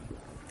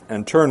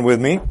and turn with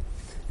me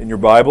in your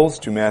Bibles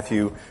to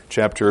Matthew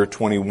chapter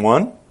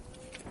 21.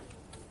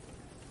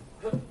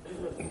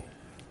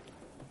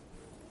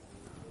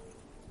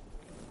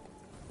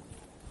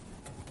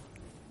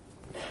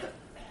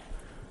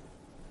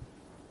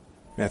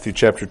 Matthew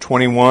chapter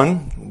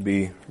 21, we'll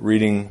be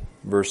reading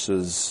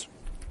verses,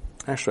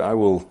 actually I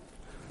will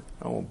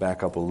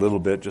back up a little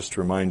bit just to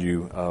remind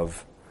you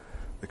of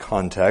the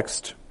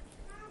context.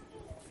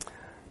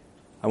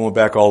 I won't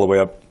back all the way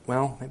up.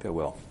 Well, maybe I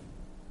will.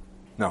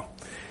 No.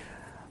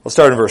 I'll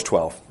start in verse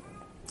 12.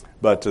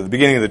 But the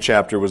beginning of the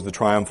chapter was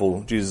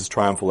Jesus'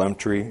 triumphal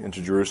entry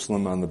into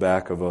Jerusalem on the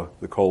back of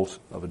the colt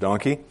of a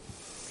donkey.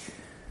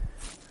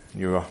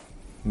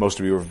 Most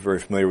of you are very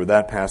familiar with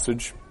that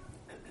passage.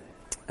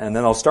 And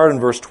then I'll start in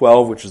verse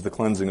 12, which is the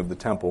cleansing of the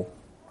temple.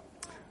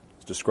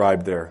 It's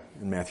described there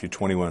in Matthew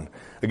 21.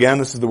 Again,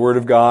 this is the Word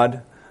of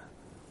God.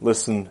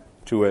 Listen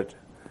to it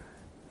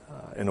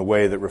in a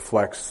way that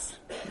reflects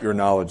your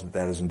knowledge that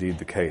that is indeed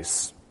the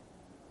case.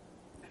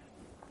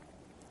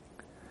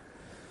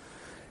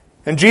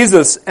 And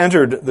Jesus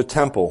entered the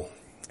temple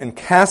and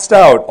cast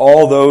out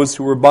all those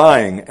who were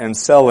buying and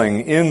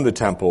selling in the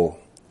temple,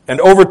 and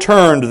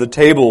overturned the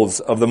tables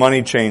of the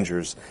money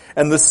changers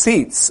and the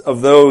seats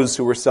of those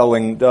who were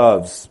selling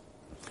doves.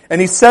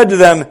 And he said to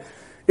them,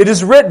 "It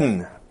is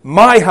written,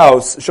 my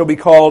house shall be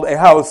called a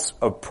house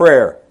of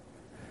prayer,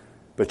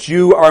 but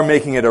you are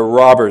making it a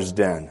robber's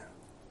den."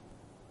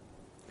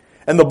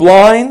 And the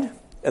blind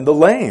and the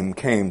lame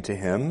came to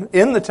him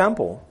in the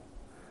temple,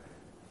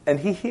 and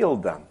he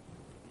healed them.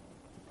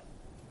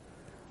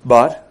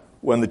 But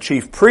when the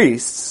chief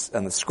priests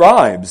and the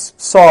scribes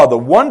saw the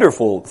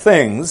wonderful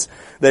things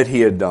that he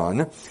had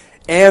done,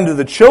 and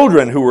the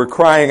children who were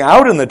crying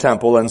out in the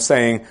temple and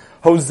saying,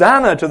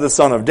 "Hosanna to the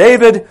Son of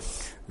David,"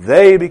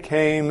 they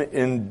became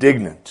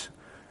indignant.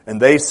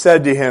 And they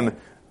said to him,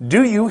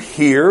 "Do you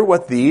hear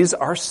what these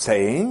are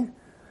saying?"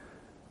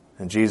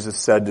 And Jesus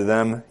said to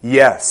them,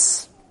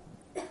 "Yes.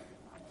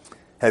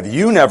 Have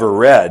you never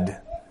read,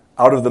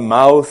 out of the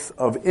mouth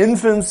of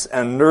infants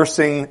and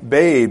nursing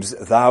babes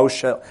thou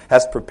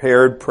hast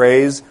prepared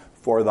praise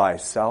for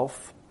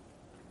thyself?"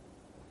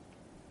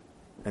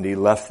 And he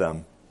left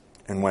them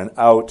and went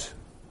out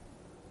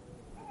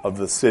of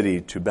the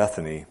city to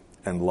Bethany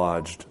and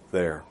lodged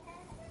there.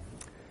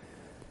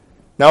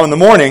 Now in the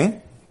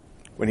morning,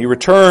 when he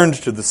returned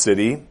to the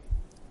city,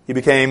 he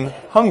became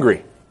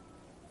hungry.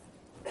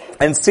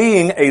 And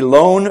seeing a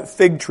lone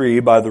fig tree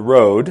by the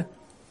road,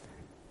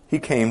 he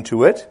came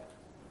to it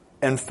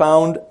and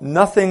found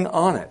nothing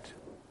on it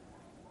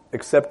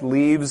except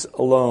leaves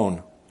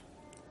alone.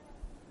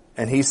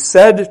 And he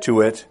said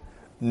to it,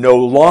 "No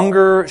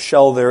longer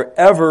shall there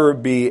ever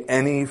be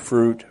any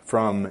fruit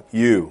from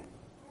you."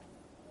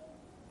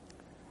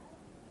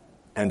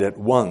 And at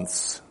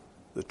once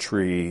the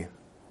tree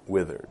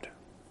withered.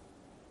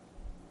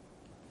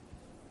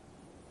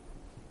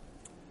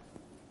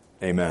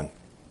 Amen.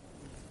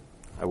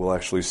 I will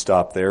actually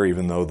stop there,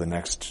 even though the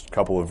next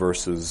couple of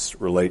verses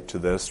relate to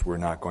this. We're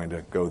not going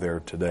to go there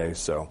today,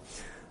 so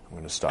I'm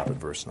going to stop at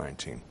verse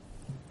 19.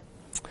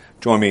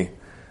 Join me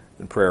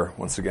in prayer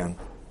once again.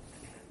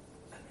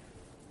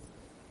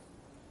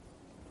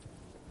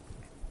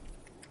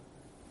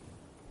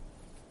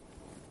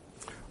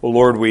 Oh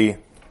Lord, we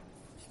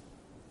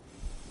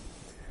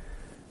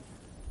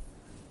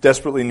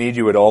desperately need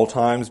you at all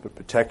times, but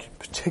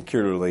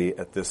particularly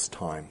at this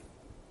time.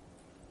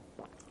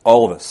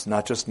 All of us,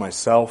 not just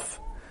myself,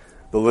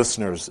 the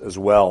listeners as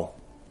well.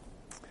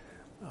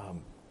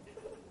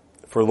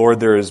 For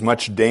Lord, there is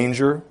much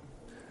danger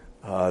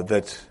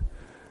that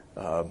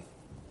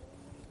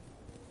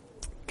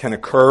can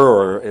occur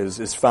or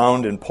is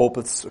found in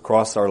pulpits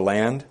across our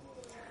land.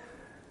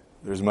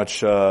 There's much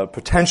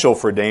potential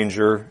for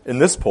danger in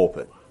this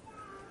pulpit,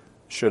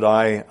 should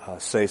I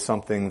say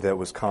something that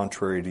was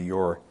contrary to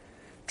your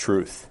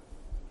truth.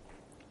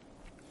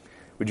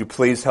 Would you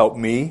please help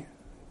me?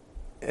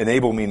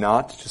 Enable me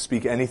not to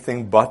speak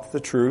anything but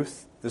the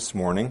truth this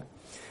morning.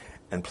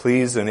 And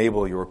please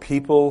enable your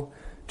people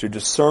to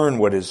discern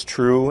what is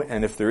true,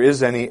 and if there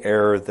is any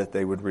error, that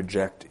they would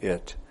reject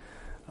it,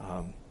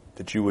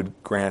 that you would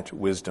grant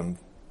wisdom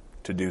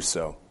to do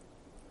so.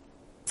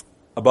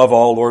 Above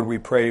all, Lord, we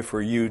pray for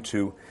you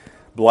to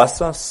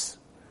bless us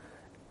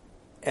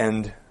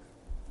and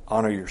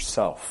honor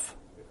yourself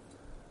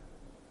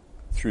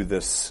through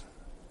this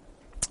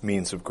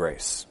means of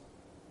grace.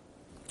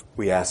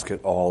 We ask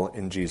it all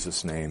in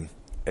Jesus' name.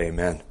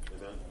 Amen.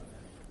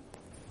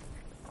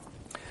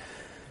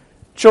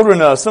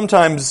 Children,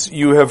 sometimes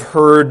you have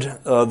heard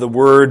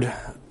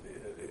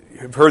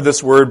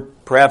this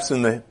word perhaps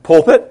in the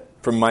pulpit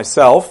from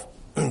myself,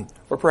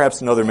 or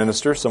perhaps another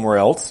minister somewhere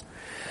else.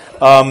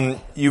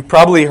 You've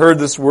probably heard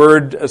this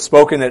word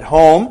spoken at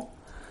home.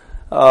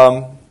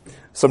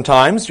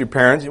 Sometimes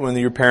when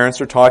your parents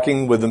are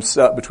talking with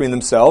between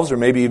themselves, or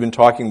maybe even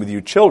talking with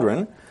you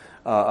children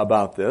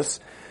about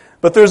this.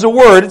 But there's a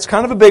word, it's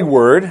kind of a big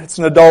word, it's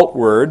an adult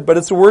word, but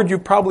it's a word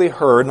you've probably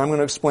heard, and I'm going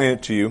to explain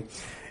it to you.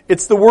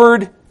 It's the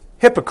word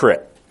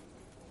hypocrite.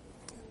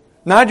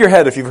 Nod your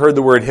head if you've heard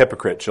the word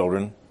hypocrite,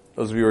 children.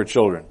 Those of you who are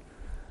children.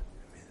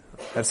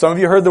 Have some of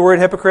you heard the word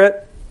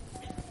hypocrite?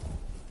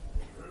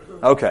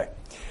 Okay.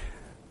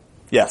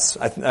 Yes,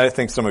 I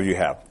think some of you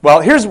have.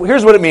 Well, here's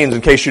what it means in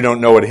case you don't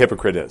know what a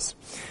hypocrite is.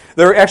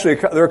 There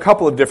are a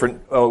couple of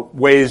different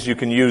ways you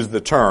can use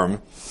the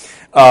term,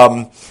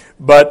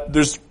 but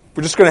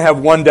we're just going to have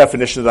one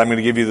definition that I'm going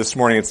to give you this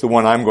morning. It's the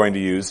one I'm going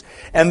to use.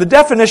 And the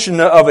definition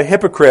of a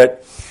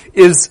hypocrite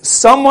is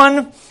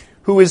someone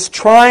who is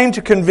trying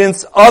to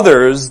convince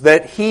others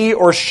that he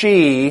or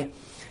she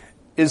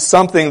is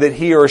something that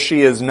he or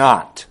she is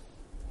not.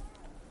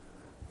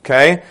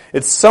 Okay?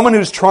 It's someone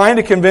who's trying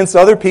to convince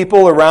other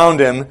people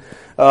around him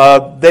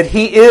that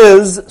he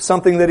is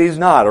something that he's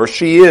not, or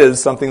she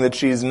is something that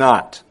she's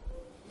not.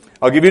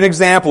 I'll give you an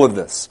example of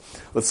this.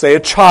 Let's say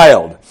a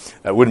child.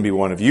 That wouldn't be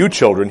one of you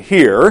children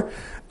here.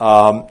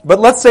 But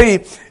let's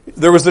say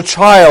there was a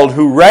child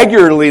who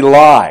regularly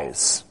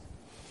lies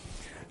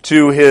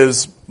to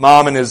his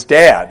mom and his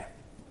dad.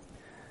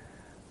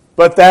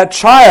 But that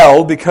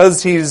child,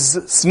 because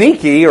he's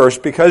sneaky, or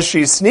because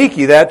she's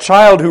sneaky, that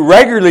child who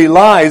regularly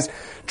lies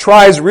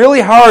tries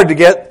really hard to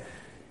get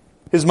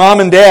his mom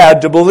and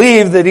dad to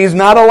believe that he's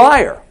not a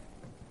liar.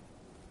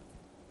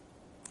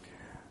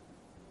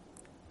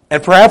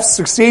 And perhaps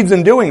succeeds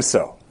in doing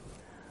so.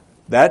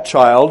 That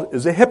child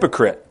is a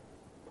hypocrite.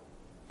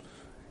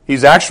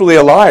 He's actually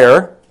a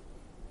liar,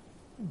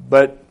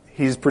 but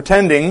he's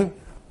pretending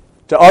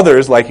to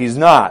others like he's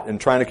not, and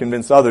trying to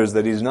convince others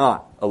that he's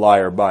not a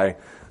liar by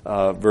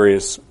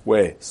various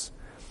ways.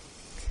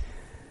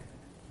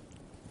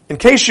 In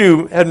case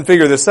you hadn't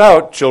figured this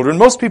out, children,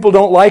 most people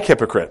don't like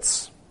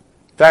hypocrites.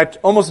 In fact,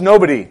 almost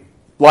nobody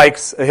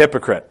likes a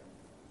hypocrite.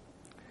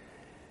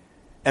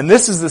 And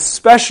this is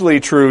especially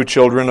true,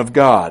 children of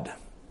God.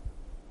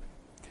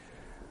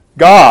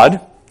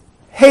 God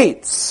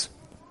hates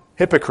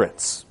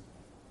hypocrites.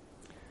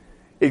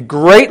 It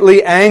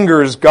greatly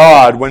angers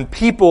God when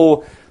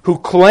people who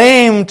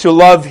claim to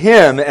love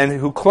Him and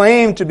who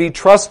claim to be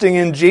trusting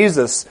in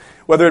Jesus,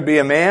 whether it be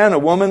a man, a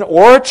woman,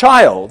 or a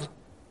child,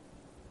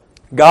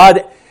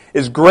 God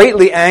is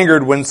greatly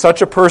angered when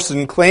such a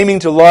person claiming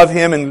to love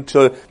Him and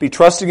to be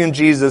trusting in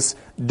Jesus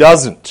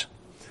doesn't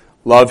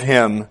love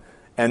Him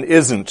and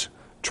isn't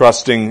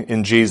trusting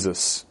in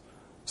Jesus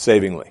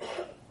savingly.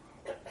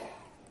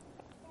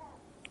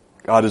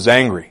 God is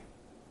angry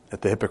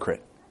at the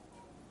hypocrite.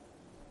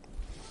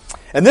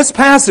 And this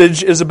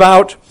passage is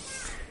about,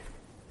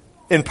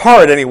 in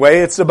part anyway,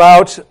 it's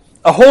about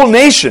a whole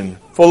nation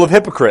full of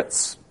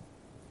hypocrites.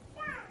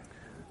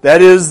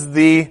 That is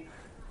the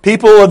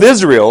people of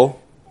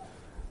Israel,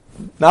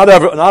 not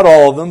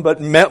all of them,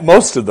 but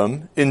most of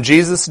them, in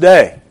Jesus'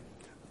 day.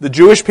 The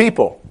Jewish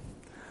people,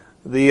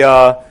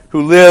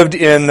 who lived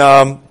in,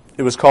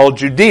 it was called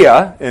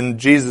Judea in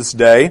Jesus'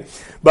 day,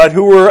 but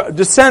who were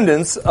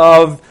descendants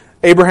of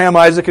Abraham,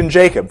 Isaac, and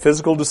Jacob,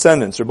 physical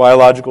descendants or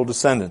biological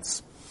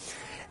descendants.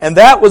 And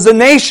that was a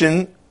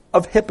nation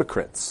of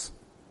hypocrites.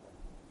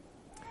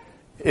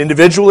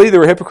 Individually,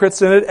 there were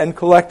hypocrites in it, and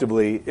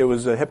collectively, it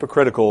was a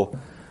hypocritical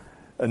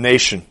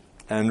nation.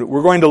 And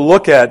we're going to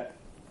look at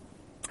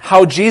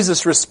how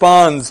Jesus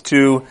responds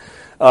to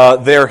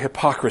their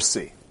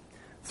hypocrisy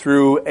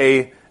through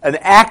an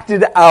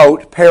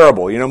acted-out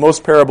parable. You know,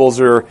 most parables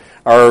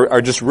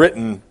are just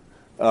written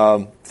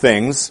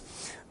things,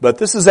 but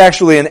this is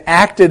actually an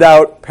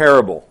acted-out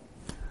parable.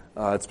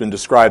 It's been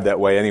described that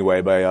way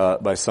anyway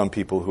by some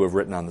people who have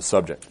written on the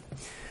subject.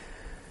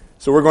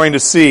 So we're going to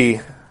see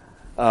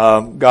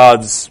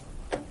God's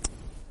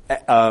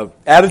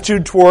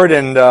attitude toward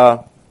and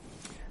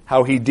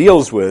how He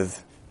deals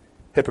with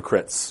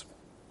hypocrites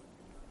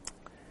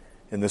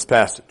in this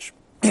passage.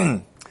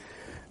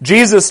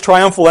 Jesus'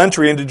 triumphal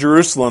entry into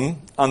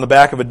Jerusalem on the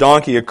back of a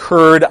donkey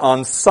occurred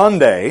on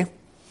Sunday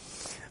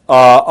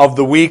of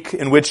the week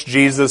in which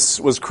Jesus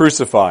was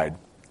crucified.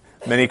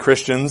 Many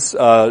Christians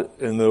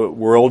in the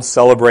world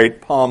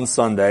celebrate Palm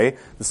Sunday,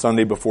 the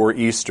Sunday before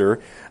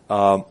Easter.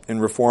 In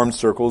Reformed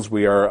circles,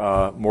 we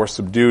are more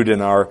subdued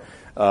in our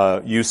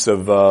use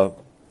of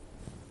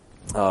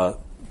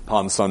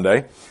Palm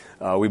Sunday.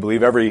 We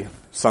believe every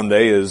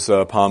Sunday is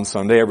Palm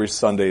Sunday, every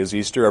Sunday is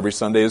Easter, every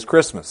Sunday is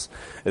Christmas.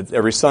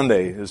 Every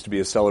Sunday is to be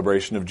a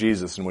celebration of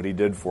Jesus and what He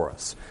did for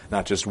us,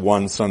 not just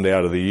one Sunday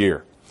out of the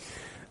year.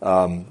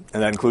 And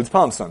that includes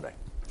Palm Sunday.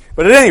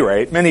 But at any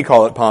rate, many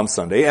call it Palm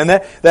Sunday. And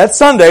that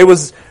Sunday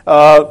was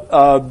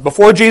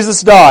before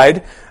Jesus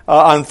died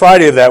on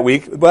Friday of that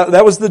week. But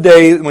that was the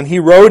day when He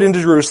rode into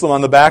Jerusalem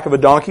on the back of a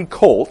donkey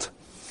colt.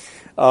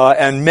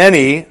 And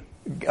many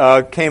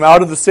came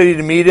out of the city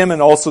to meet Him.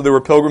 And also there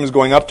were pilgrims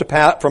going up to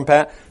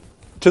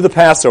the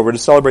Passover, to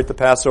celebrate the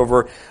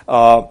Passover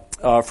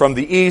from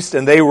the east.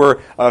 And they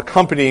were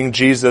accompanying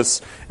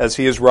Jesus as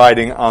He is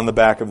riding on the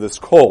back of this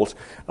colt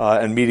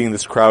and meeting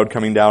this crowd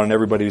coming down, and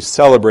everybody's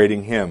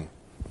celebrating Him.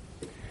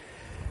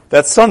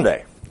 That's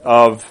Sunday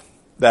of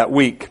that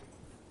week.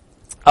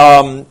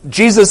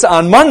 Jesus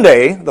on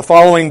Monday, the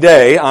following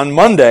day, on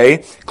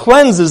Monday,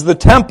 cleanses the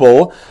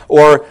temple,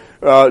 or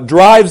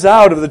drives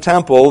out of the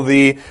temple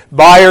the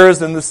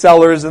buyers and the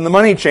sellers and the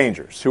money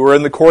changers who are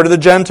in the court of the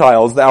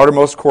Gentiles, the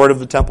outermost court of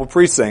the temple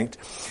precinct.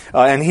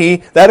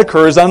 That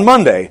occurs on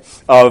Monday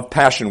of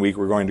Passion Week,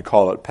 we're going to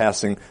call it.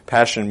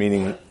 Passion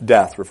meaning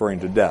death, referring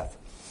to death.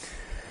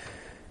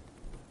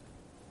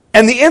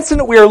 And the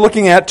incident we are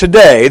looking at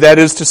today, that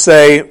is to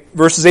say,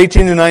 verses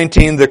 18 to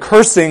 19, the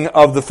cursing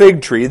of the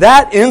fig tree,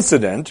 that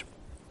incident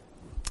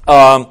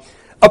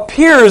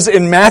appears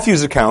in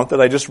Matthew's account that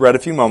I just read a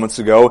few moments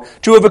ago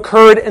to have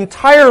occurred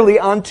entirely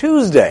on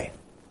Tuesday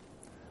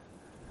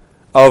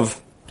of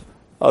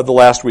the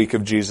last week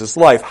of Jesus'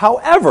 life.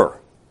 However,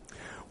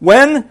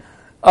 when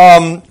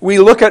we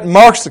look at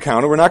Mark's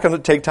account, and we're not going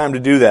to take time to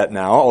do that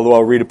now, although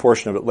I'll read a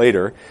portion of it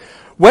later.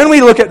 When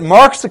we look at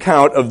Mark's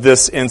account of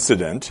this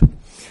incident,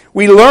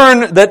 we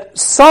learn that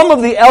some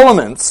of the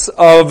elements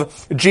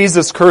of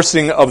Jesus'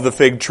 cursing of the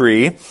fig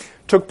tree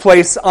took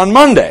place on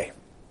Monday,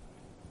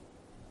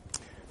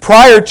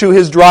 prior to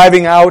his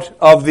driving out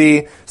of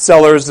the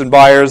sellers and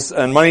buyers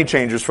and money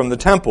changers from the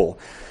temple.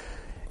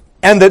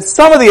 And that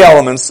some of the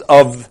elements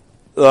of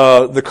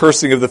the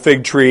cursing of the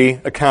fig tree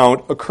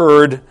account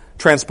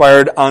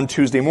transpired on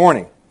Tuesday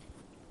morning.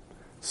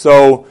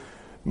 So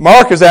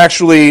Mark is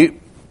actually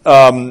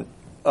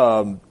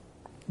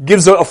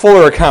gives a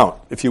fuller account,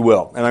 if you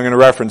will, and I'm going to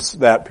reference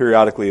that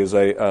periodically as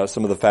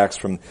some of the facts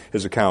from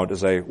his account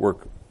as we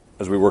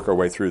work our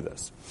way through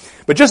this.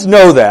 But just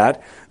know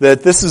that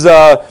this is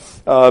a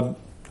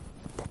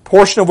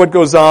portion of what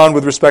goes on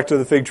with respect to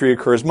the fig tree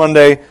occurs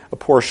Monday, a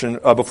portion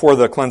before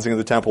the cleansing of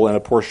the temple, and a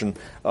portion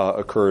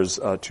occurs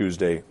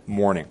Tuesday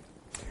morning.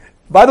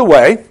 By the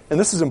way, and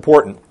this is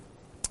important,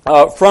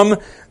 from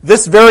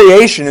this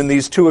variation in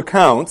these two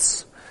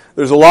accounts,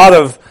 there's a lot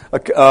of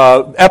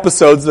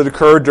episodes that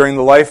occurred during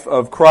the life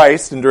of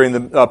Christ and during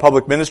the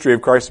public ministry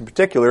of Christ in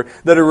particular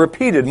that are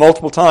repeated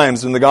multiple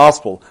times in the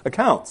gospel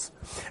accounts.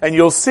 And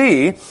you'll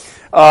see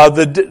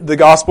the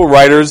gospel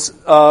writers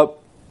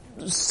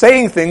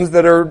saying things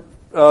that are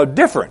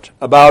different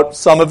about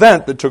some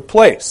event that took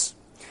place.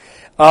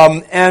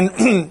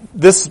 And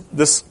this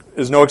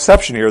is no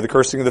exception here, the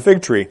cursing of the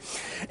fig tree.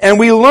 And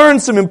we learn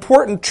some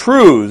important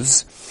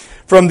truths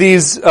from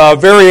these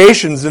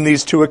variations in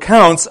these two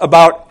accounts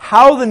about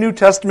how the New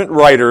Testament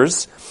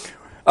writers,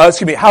 how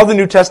the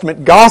New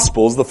Testament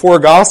Gospels, the four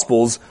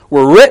Gospels,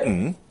 were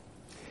written,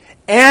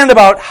 and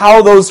about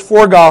how those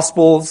four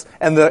Gospels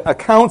and the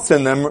accounts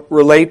in them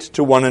relate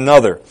to one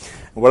another.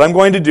 And what I'm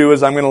going to do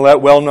is I'm going to let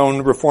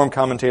well-known Reformed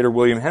commentator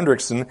William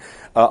Hendrickson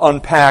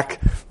unpack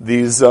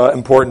these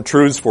important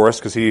truths for us,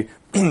 because he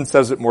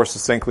says it more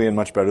succinctly and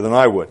much better than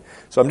I would.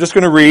 So I'm just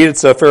going to read.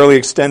 It's a fairly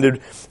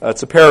extended,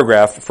 it's a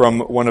paragraph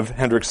from one of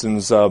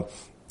Hendrickson's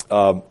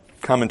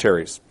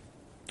commentaries,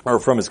 or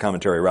from his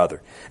commentary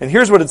rather. And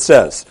here's what it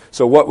says.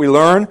 So what we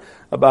learn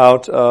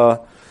about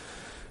how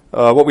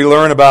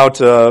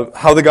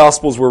the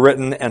Gospels were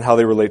written and how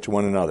they relate to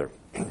one another.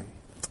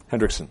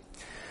 Hendrickson.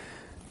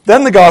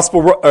 Then the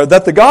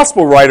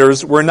gospel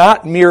writers were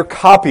not mere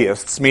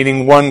copyists,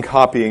 meaning one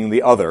copying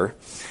the other.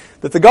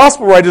 That the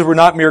gospel writers were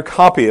not mere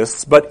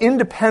copyists, but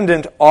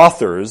independent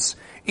authors,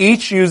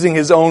 each using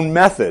his own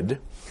method,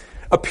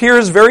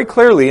 appears very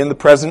clearly in the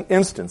present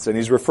instance, and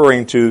he's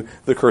referring to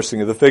the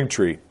cursing of the fig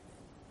tree.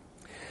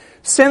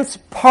 Since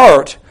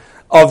part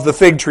of the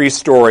fig tree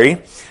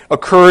story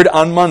occurred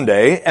on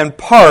Monday and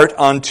part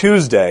on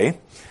Tuesday,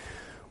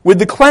 with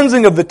the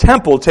cleansing of the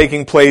temple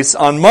taking place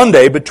on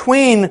Monday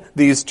between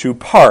these two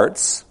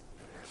parts,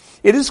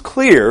 it is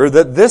clear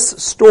that this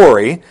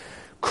story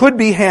could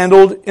be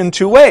handled in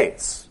two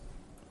ways.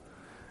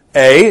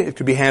 A, it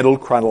could be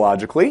handled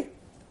chronologically,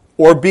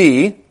 or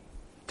B,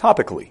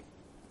 topically.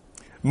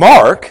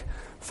 Mark,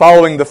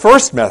 following the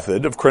first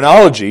method of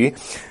chronology,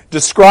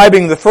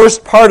 describing the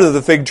first part of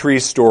the fig tree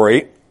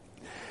story,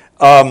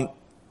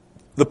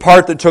 the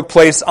part that took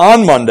place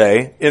on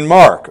Monday in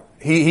Mark.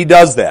 He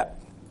does that.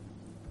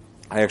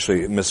 I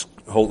actually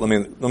let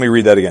me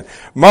read that again.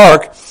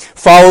 Mark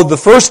followed the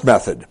first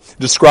method,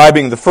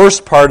 describing the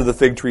first part of the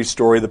fig tree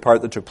story, the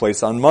part that took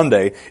place on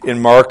Monday,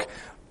 in Mark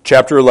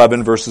chapter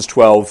 11, verses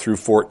 12 through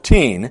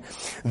 14.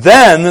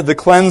 Then the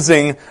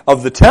cleansing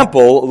of the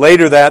temple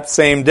later that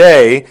same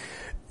day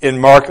in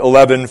Mark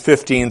 11,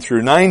 15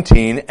 through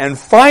 19. And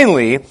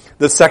finally,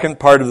 the second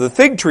part of the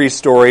fig tree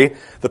story,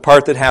 the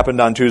part that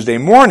happened on Tuesday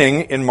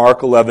morning in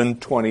Mark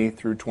 11, 20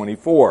 through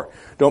 24.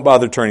 Don't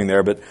bother turning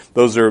there, but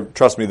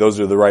trust me, those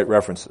are the right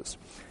references.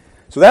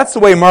 So that's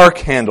the way Mark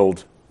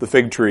handled the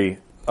fig tree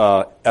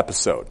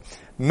episode.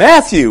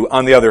 Matthew,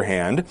 on the other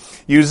hand,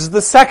 uses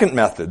the second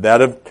method,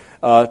 that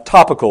of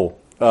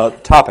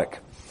topic.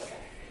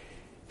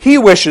 He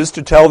wishes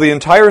to tell the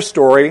entire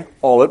story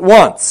all at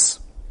once,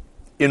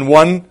 in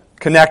one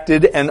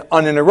connected and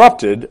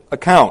uninterrupted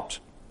account.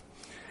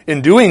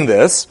 In doing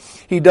this,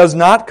 he does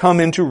not come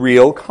into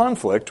real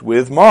conflict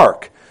with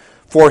Mark,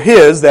 for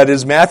that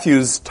is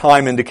Matthew's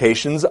time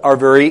indications, are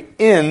very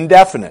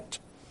indefinite.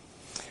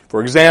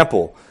 For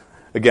example,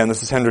 again,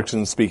 this is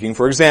Hendrickson speaking.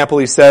 For example,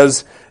 he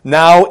says,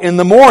 "Now in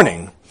the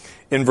morning,"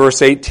 in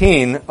verse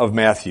 18 of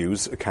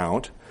Matthew's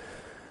account.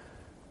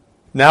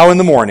 now in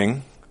the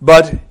morning,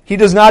 but he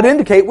does not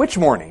indicate which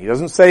morning. He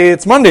doesn't say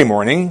it's Monday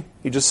morning.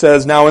 He just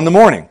says now in the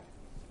morning.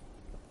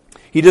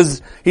 He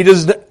does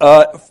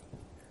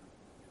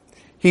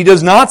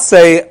not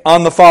say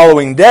on the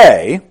following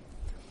day.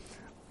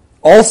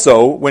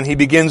 Also, when he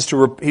begins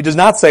to, he does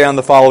not say on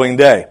the following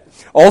day.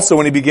 Also,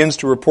 when he begins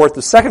to report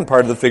the second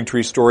part of the fig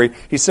tree story,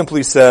 he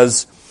simply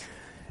says,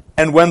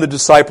 and when the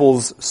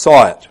disciples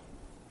saw it,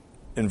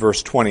 in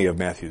verse 20 of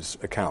Matthew's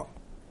account.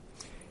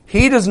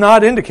 He does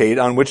not indicate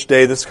on which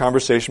day this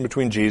conversation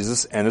between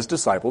Jesus and his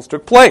disciples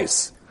took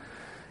place.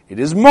 It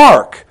is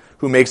Mark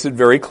who makes it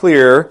very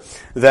clear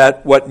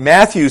that what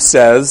Matthew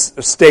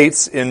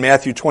states in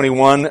Matthew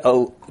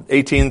 21,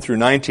 18 through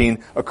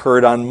 19,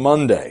 occurred on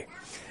Monday.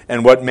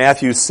 And what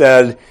Matthew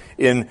said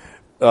in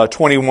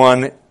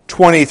 21,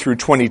 20 through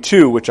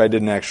 22, which I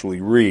didn't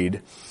actually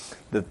read,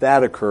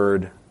 that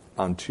occurred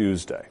on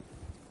Tuesday.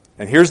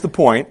 And here's the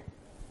point.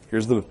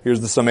 Here's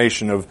the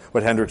summation of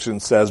what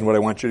Hendrickson says and what I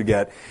want you to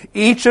get.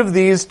 Each of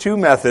these two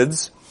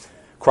methods,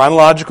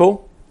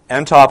 chronological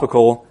and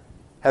topical,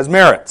 has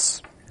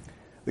merits.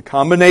 The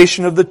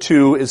combination of the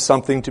two is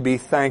something to be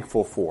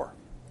thankful for.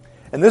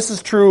 And this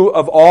is true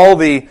of all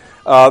the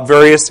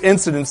various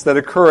incidents that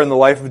occur in the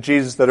life of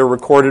Jesus that are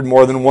recorded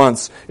more than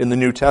once in the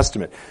New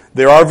Testament.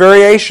 There are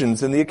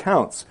variations in the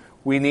accounts.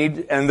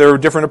 And there are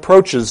different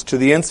approaches to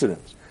the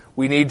incidents.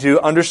 We need to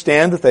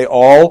understand that they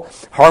all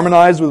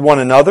harmonize with one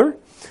another,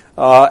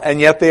 and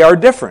yet they are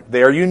different.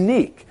 They are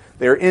unique.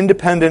 They are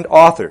independent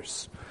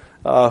authors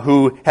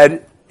who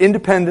had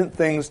independent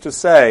things to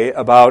say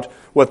about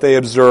what they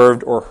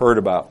observed or heard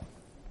about.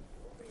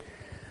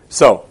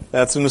 So,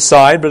 that's an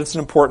aside, but it's an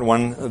important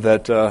one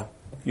that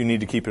you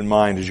need to keep in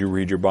mind as you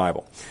read your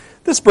Bible.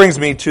 This brings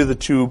me to the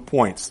 2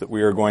 points that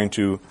we are going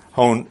to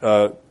hone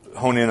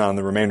in on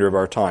the remainder of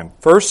our time.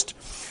 First,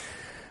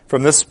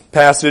 from this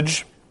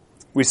passage,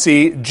 we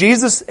see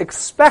Jesus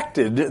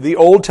expected the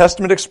Old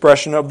Testament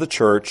expression of the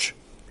church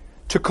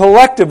to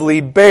collectively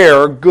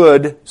bear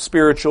good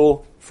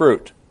spiritual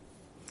fruit.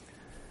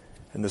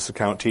 And this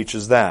account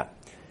teaches that.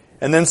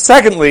 And then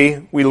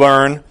secondly, we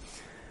learn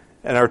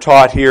and are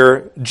taught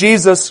here,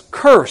 Jesus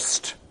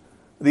cursed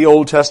the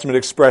Old Testament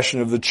expression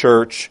of the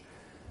church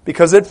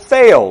because it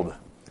failed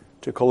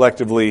to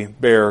collectively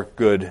bear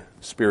good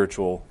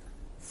spiritual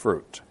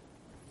fruit.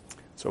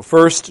 So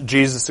first,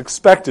 Jesus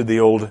expected the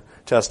Old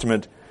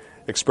Testament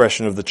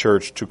expression of the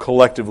church to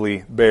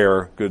collectively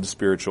bear good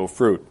spiritual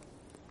fruit.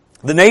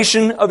 The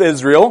nation of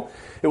Israel,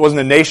 it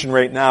wasn't a nation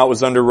right now, it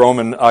was under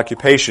Roman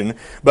occupation,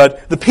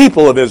 but the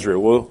people of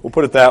Israel, we'll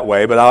put it that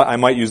way, but I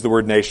might use the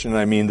word nation, and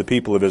I mean the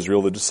people of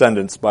Israel, the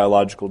descendants,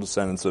 biological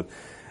descendants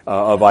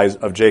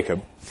of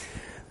Jacob.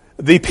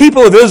 The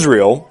people of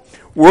Israel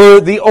were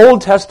the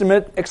Old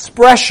Testament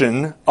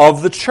expression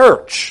of the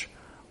church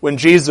when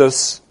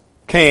Jesus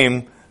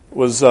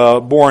was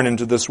born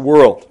into this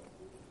world.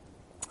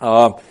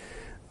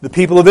 The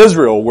people of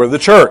Israel were the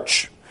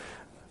church.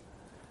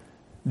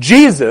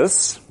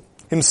 Jesus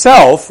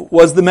himself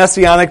was the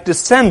messianic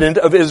descendant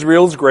of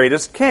Israel's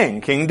greatest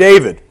king, King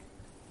David.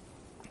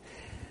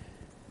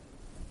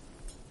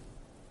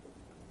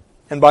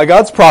 And by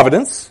God's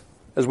providence,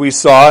 as we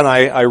saw, and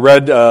I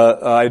read,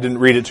 I didn't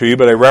read it to you,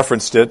 but I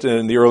referenced it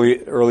in the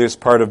earliest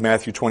part of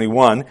Matthew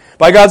 21.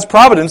 By God's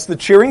providence, the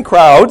cheering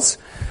crowds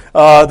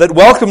that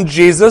welcomed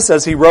Jesus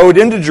as he rode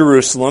into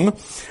Jerusalem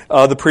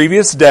the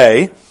previous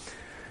day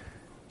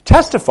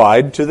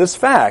testified to this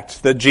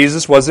fact, that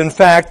Jesus was in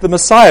fact the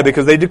Messiah,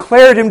 because they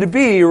declared him to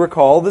be, you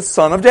recall, the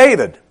Son of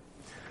David.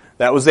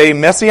 That was a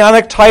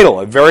messianic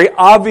title, a very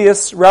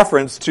obvious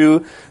reference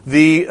to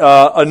the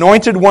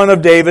anointed one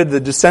of David, the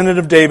descendant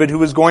of David, who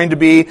was going to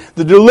be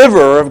the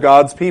deliverer of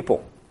God's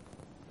people.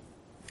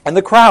 And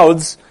the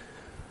crowds,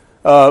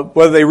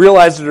 whether they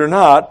realized it or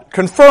not,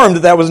 confirmed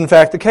that was in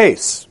fact the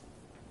case.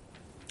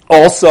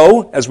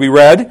 Also, as we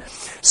read,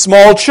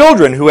 small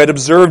children who had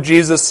observed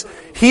Jesus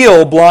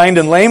heal blind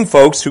and lame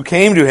folks who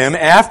came to him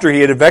after he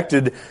had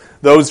evicted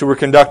those who were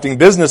conducting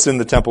business in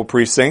the temple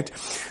precinct,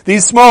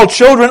 these small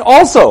children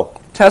also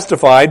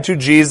testified to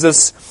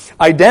Jesus'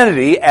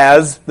 identity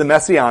as the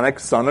Messianic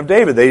Son of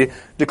David. They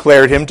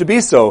declared him to be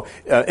so,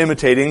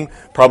 imitating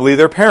probably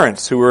their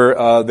parents who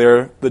were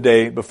there the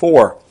day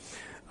before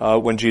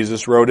when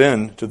Jesus rode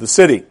in to the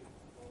city.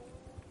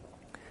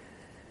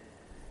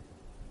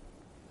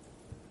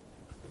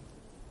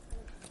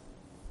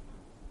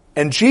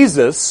 And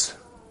Jesus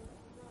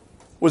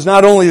was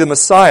not only the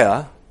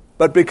Messiah,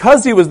 but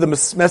because he was the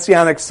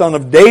Messianic Son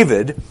of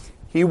David,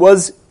 he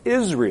was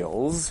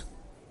Israel's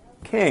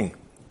king.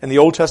 And the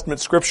Old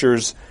Testament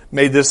Scriptures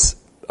made this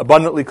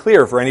abundantly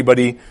clear for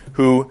anybody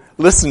who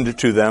listened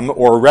to them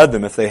or read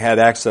them if they had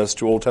access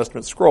to Old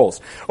Testament scrolls.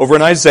 Over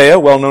in Isaiah, a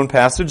well-known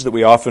passage that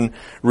we often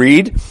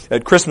read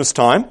at Christmas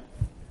time,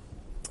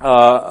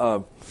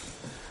 when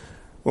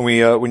we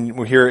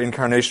hear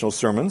incarnational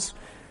sermons.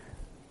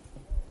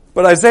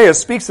 But Isaiah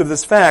speaks of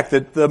this fact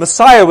that the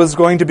Messiah was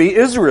going to be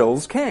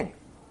Israel's king.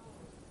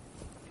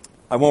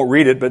 I won't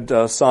read it,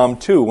 but Psalm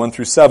 2, 1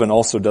 through 7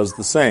 also does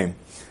the same.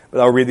 But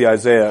I'll read the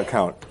Isaiah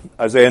account.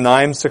 Isaiah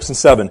 9, 6 and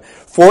 7.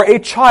 For a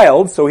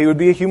child, so he would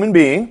be a human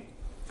being,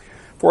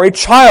 for a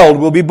child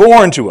will be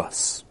born to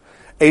us.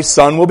 A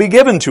son will be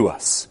given to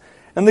us.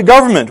 And the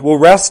government will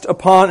rest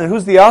upon, and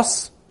who's the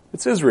us?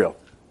 It's Israel.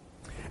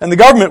 And the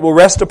government will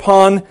rest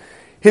upon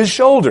his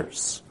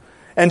shoulders.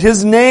 And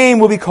his name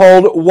will be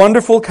called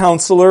Wonderful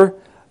Counselor,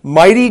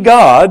 Mighty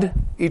God,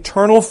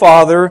 Eternal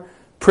Father,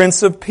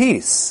 Prince of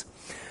Peace.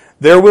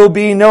 There will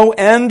be no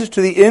end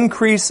to the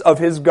increase of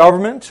his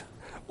government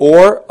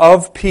or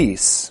of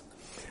peace.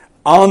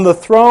 On the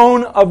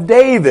throne of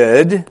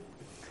David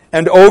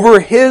and over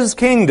his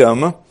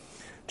kingdom,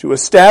 to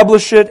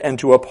establish it and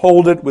to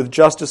uphold it with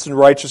justice and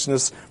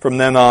righteousness from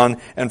then on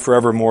and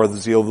forevermore. The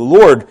zeal of the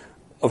Lord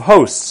of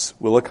hosts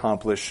will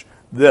accomplish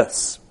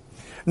this.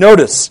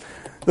 Notice,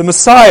 the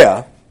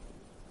Messiah,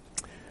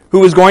 who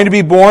was going to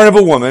be born of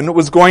a woman,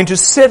 was going to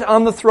sit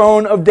on the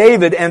throne of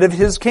David and of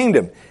his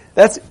kingdom.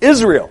 That's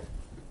Israel.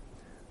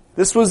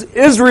 This was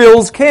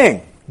Israel's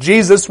king.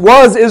 Jesus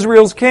was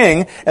Israel's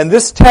king, and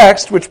this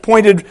text, which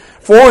pointed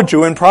forward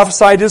to and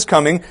prophesied his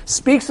coming,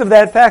 speaks of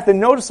that fact.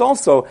 And notice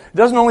also, it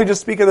doesn't only just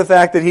speak of the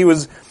fact that he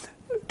was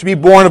to be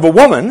born of a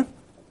woman,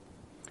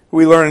 who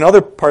we learn in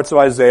other parts of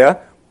Isaiah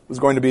was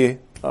going to be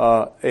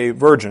a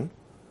virgin,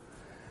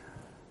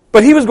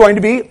 but he was going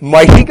to be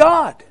mighty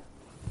God.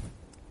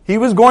 He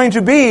was going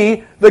to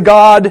be the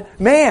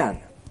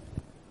God-man.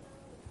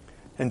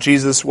 And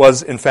Jesus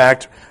was, in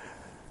fact,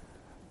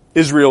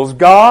 Israel's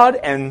God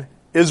and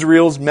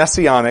Israel's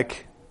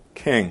messianic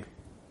king.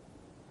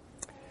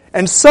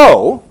 And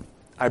so,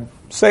 I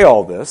say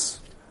all this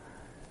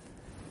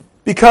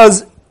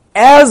because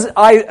as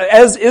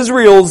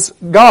Israel's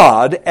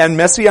God and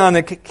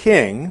messianic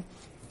king,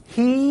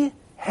 he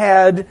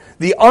had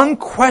the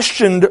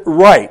unquestioned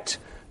right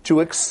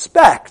to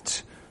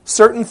expect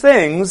certain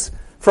things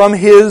from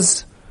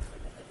his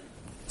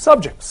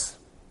subjects,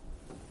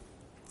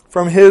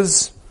 from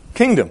his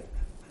kingdom.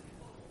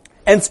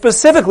 And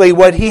specifically,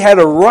 what he had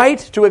a right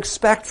to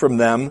expect from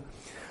them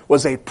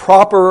was a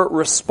proper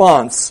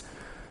response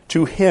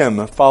to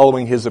him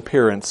following his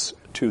appearance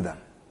to them.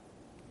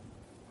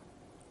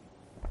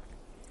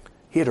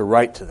 He had a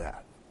right to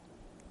that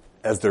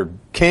as their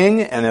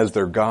king and as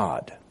their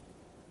God.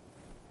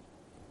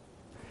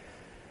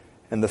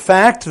 And the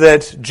fact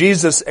that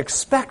Jesus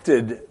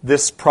expected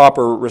this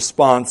proper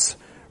response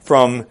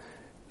from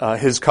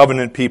his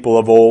covenant people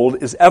of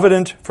old is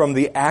evident from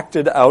the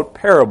acted out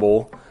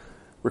parable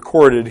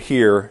recorded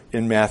here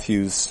in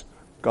Matthew's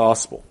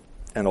Gospel,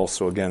 and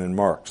also again in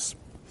Mark's.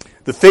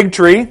 The fig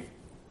tree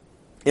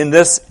in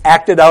this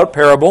acted out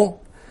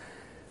parable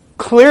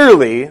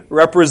clearly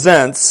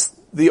represents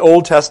the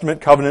Old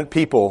Testament covenant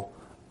people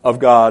of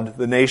God,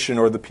 the nation,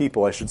 or the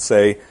people, I should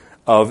say,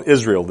 of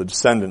Israel, the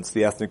descendants,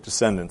 the ethnic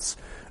descendants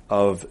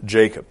of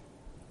Jacob.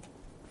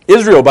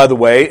 Israel, by the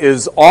way,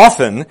 is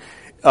often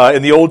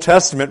in the Old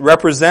Testament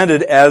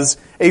represented as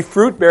a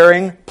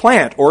fruit-bearing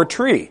plant or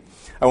tree.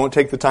 I won't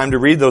take the time to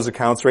read those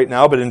accounts right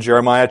now, but in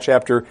Jeremiah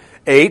chapter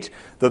 8,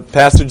 the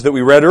passage that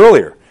we read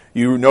earlier,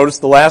 you notice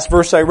the last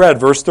verse I read,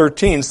 verse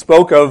 13,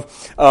 spoke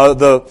of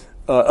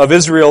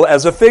Israel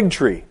as a fig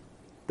tree,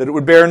 that it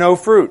would bear no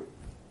fruit.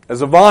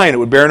 As a vine, it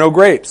would bear no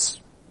grapes.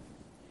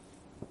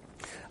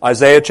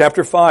 Isaiah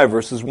chapter 5,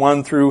 verses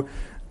 1 through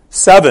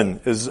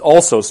 7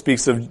 also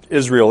speaks of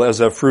Israel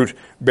as a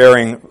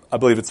fruit-bearing, I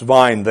believe it's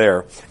vine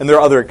there. And there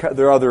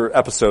are other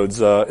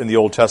episodes in the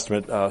Old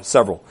Testament,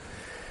 several,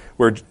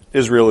 where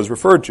Israel is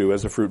referred to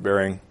as a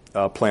fruit-bearing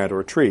plant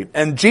or tree.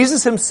 And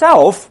Jesus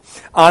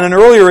himself, on an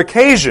earlier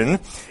occasion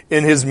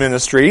in his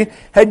ministry,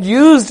 had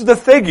used the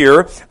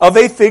figure of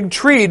a fig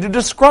tree to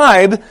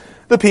describe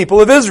the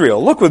people of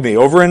Israel. Look with me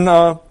over in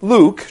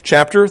Luke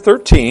chapter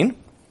 13.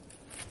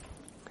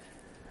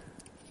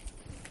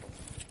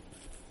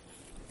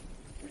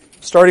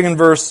 Starting in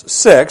verse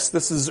 6,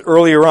 this is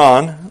earlier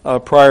on,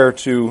 prior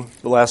to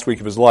the last week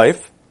of his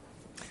life,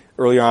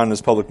 earlier on in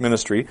his public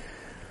ministry.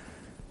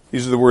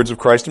 These are the words of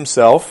Christ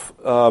himself.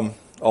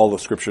 All the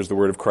Scripture is the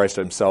word of Christ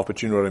himself,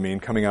 but you know what I mean,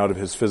 coming out of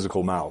his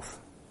physical mouth.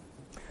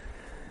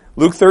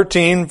 Luke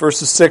 13,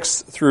 verses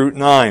 6 through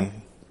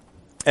 9.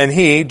 And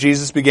he,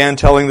 Jesus, began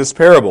telling this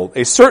parable.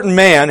 A certain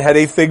man had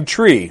a fig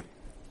tree,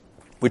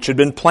 which had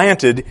been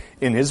planted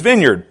in his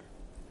vineyard.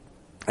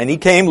 And he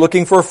came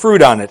looking for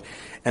fruit on it,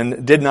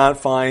 and did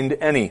not find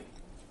any.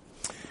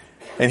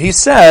 And he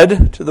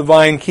said to the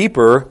vine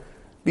keeper,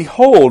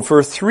 Behold,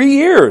 for 3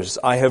 years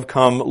I have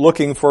come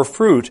looking for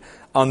fruit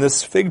on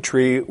this fig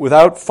tree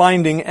without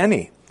finding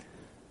any.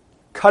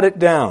 Cut it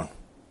down.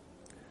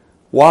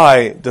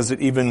 Why does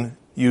it even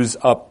use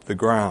up the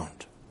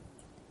ground?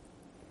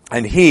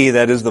 And he,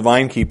 that is the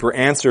vine keeper,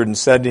 answered and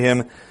said to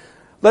him,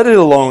 Let it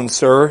alone,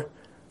 sir,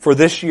 for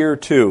this year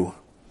too,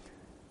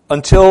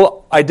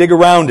 until I dig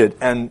around it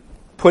and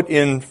put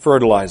in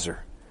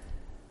fertilizer.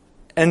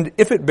 And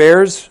if it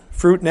bears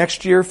fruit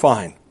next year,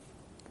 fine.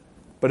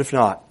 But if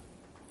not,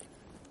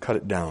 cut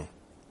it down.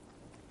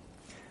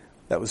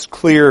 That was a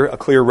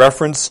clear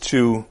reference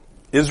to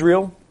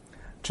Israel,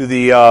 to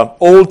the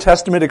Old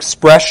Testament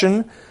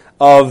expression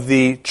of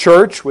the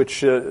church,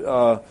 which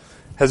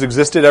has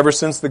existed ever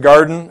since the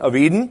Garden of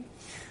Eden.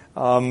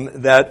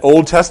 That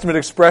Old Testament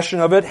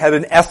expression of it had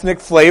an ethnic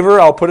flavor,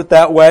 I'll put it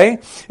that way.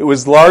 It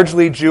was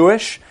largely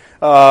Jewish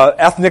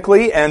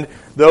ethnically, and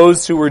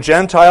those who were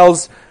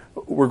Gentiles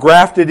were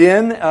grafted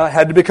in,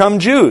 had to become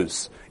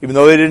Jews. Even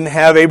though they didn't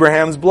have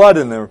Abraham's blood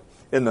in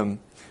them,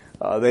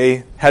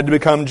 they had to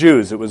become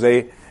Jews. It was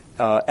a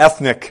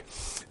ethnic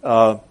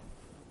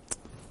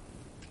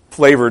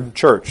flavored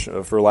church,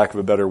 for lack of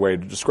a better way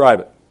to describe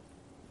it.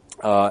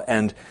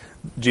 And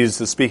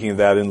Jesus is speaking of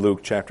that in Luke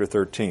chapter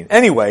 13.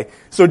 Anyway,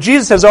 so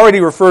Jesus has already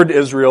referred to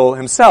Israel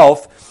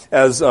himself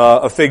as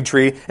a fig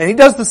tree, and he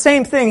does the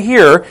same thing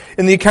here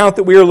in the account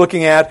that we are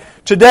looking at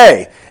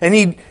today. And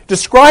he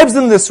describes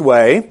them this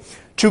way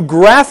to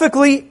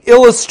graphically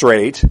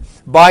illustrate,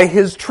 by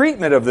his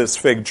treatment of this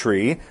fig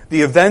tree,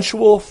 the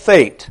eventual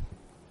fate,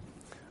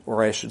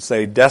 or I should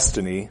say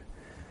destiny,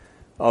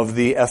 of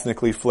the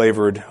ethnically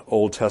flavored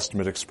Old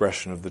Testament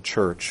expression of the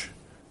church,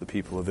 the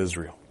people of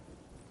Israel.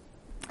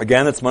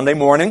 Again, it's Monday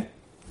morning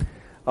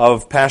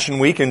of Passion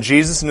Week, and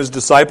Jesus and his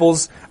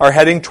disciples are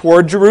heading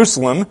toward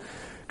Jerusalem,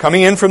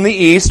 coming in from the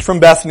east, from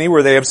Bethany,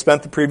 where they have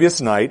spent the previous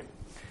night.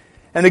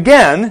 And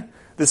again,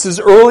 this is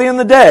early in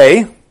the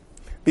day,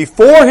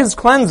 before his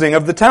cleansing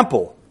of the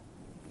temple.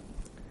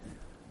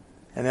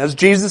 And as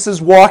Jesus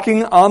is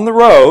walking on the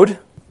road,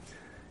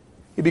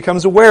 he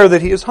becomes aware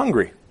that he is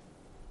hungry.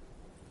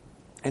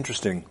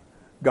 Interesting.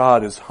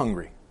 God is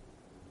hungry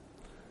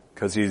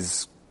because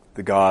he's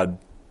the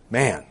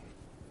God-man.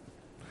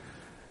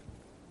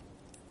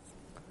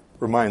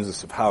 Reminds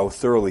us of how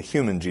thoroughly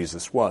human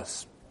Jesus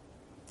was.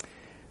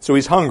 So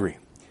he's hungry.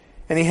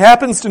 And he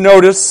happens to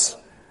notice,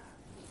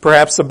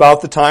 perhaps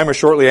about the time or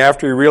shortly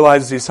after he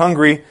realizes he's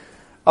hungry,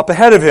 up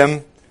ahead of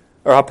them,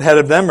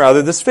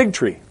 this fig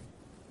tree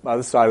by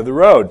the side of the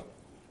road.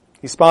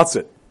 He spots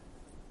it.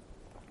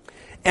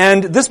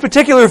 And this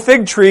particular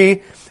fig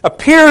tree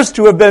appears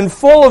to have been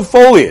full of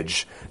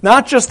foliage,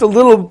 not just a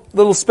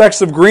little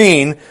specks of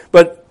green,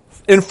 but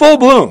in full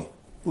bloom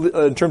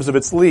in terms of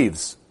its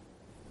leaves.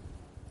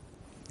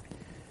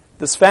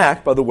 This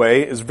fact, by the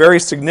way, is very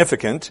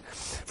significant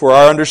for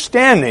our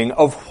understanding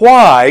of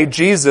why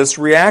Jesus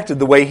reacted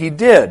the way he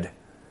did.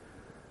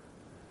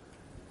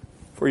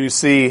 For you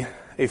see,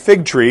 a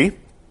fig tree,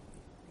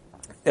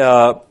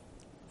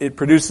 it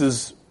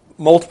produces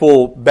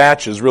multiple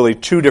batches, really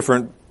two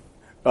different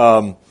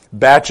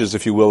batches,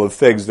 if you will, of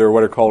figs. There are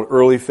what are called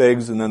early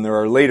figs, and then there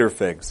are later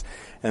figs.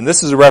 And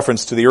this is a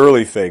reference to the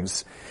early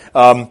figs.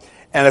 And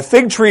a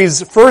fig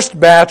tree's first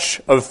batch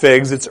of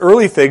figs, its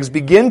early figs,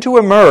 begin to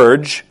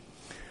emerge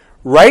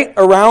right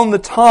around the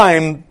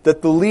time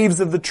that the leaves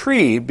of the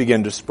tree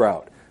begin to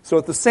sprout. So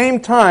at the same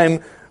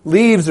time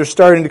leaves are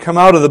starting to come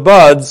out of the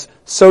buds,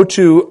 so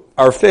too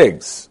are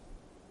figs.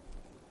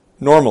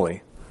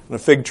 Normally, in a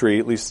fig tree,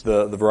 at least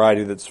the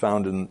variety that's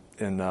found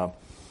in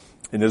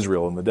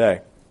Israel in the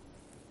day.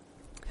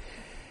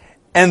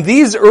 And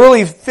these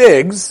early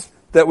figs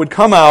that would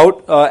come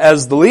out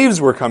as the leaves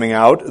were coming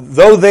out,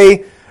 though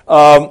they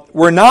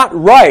were not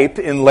ripe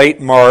in late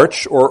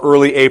March or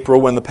early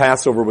April when the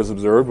Passover was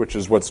observed, which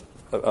is what's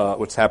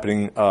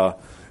happening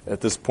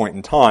at this point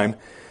in time.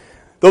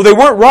 Though they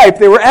weren't ripe,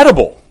 they were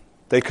edible.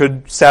 They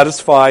could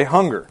satisfy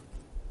hunger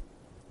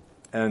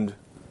and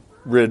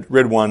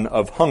rid one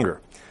of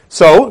hunger.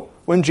 So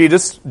when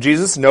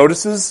Jesus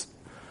notices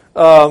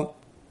off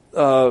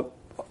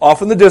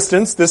in the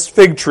distance this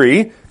fig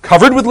tree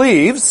covered with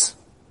leaves,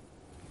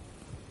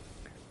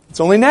 it's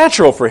only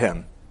natural for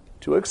him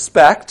to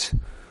expect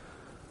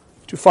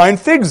to find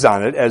figs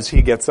on it as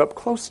he gets up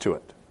close to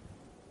it,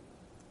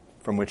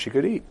 from which he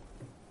could eat.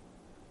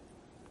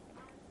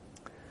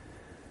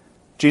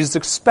 Jesus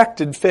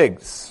expected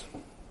figs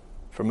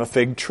from a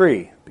fig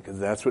tree, because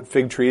that's what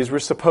fig trees were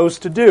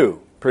supposed to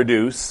do,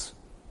 produce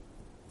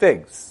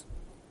figs.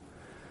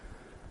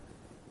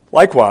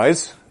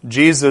 Likewise,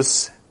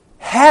 Jesus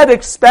had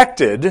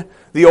expected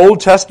the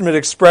Old Testament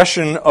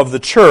expression of the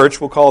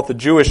church, we'll call it the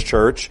Jewish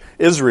church,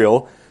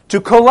 Israel, to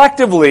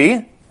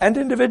collectively and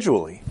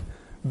individually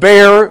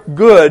bear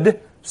good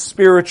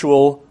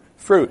spiritual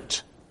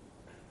fruit.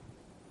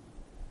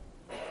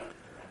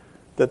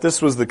 That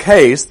this was the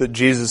case, that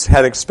Jesus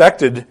had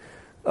expected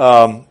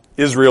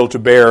Israel to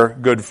bear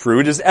good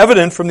fruit, is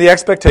evident from the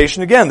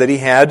expectation, again, that he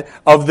had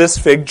of this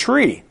fig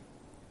tree.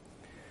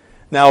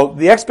 Now,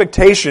 the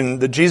expectation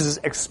that Jesus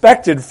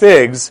expected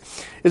figs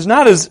is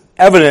not as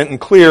evident and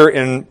clear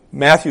in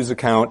Matthew's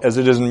account as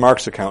it is in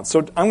Mark's account. So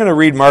I'm going to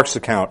read Mark's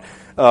account.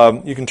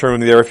 You can turn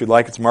with me there if you'd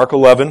like. It's Mark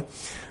 11,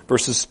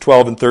 verses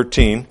 12 and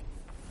 13.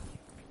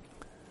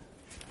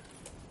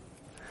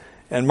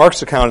 And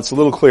Mark's account, it's a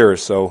little clearer,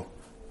 so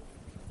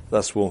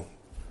thus we'll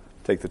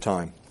take the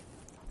time.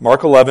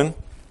 Mark 11,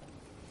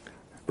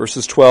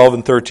 verses 12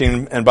 and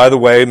 13. And by the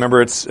way,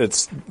 remember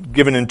it's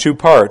given in two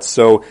parts.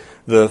 So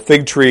the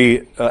fig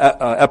tree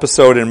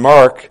episode in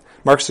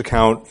Mark's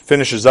account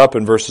finishes up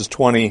in verses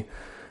 20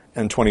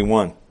 and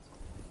 21.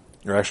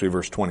 Or actually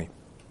verse 20.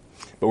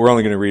 But we're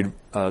only going to read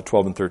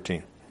 12 and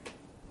 13.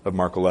 of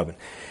Mark 11.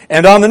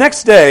 And on the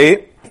next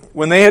day,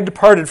 when they had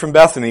departed from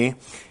Bethany,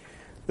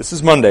 this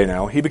is Monday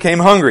now, he became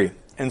hungry.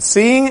 And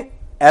seeing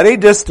at a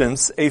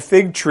distance a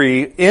fig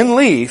tree in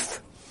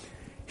leaf,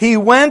 he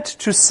went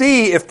to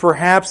see if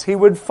perhaps he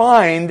would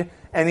find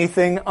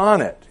anything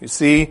on it. You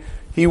see,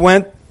 he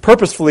went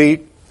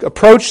purposefully,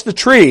 approached the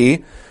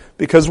tree,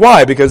 because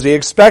why? Because he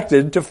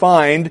expected to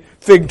find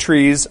fig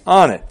trees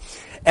on it.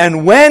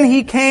 And when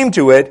he came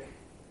to it,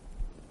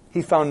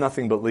 he found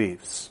nothing but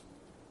leaves.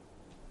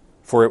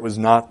 For it was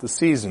not the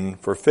season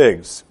for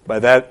figs. By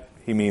that,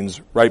 he means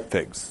ripe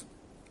figs.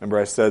 Remember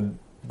I said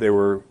they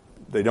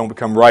don't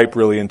become ripe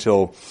really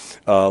until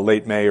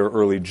late May or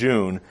early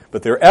June,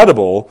 but they're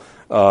edible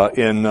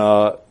in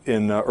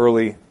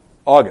early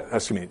August.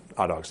 Excuse me,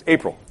 not August,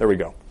 April. There we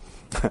go,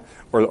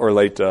 or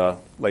late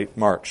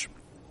March.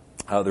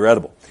 They're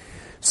edible.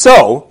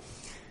 So,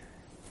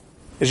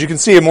 as you can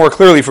see more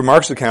clearly from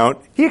Mark's account,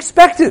 he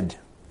expected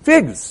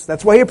figs.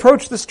 That's why he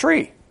approached this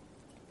tree.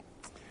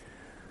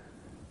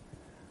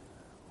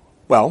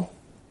 Well,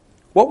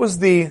 what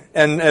was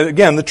and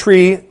again, the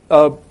tree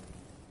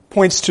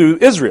points to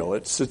Israel.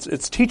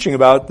 It's teaching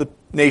about the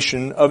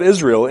nation of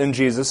Israel in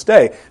Jesus'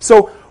 day.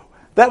 So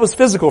that was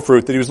physical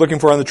fruit that he was looking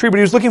for on the tree, but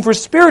he was looking for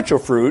spiritual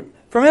fruit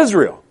from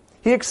Israel.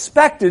 He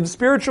expected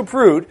spiritual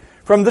fruit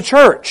from the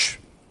church.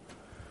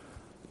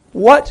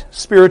 What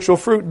spiritual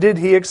fruit did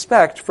he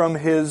expect from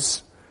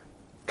his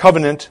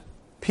covenant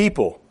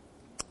people,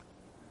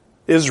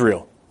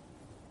 Israel?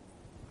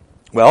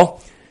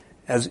 Well,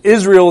 as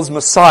Israel's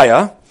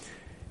Messiah,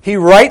 he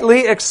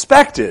rightly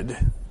expected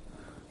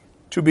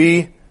to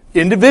be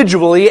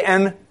individually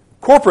and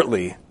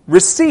corporately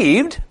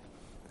received,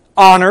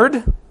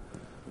 honored,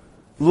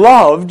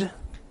 loved,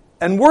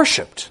 and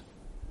worshipped,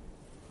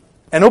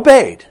 and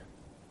obeyed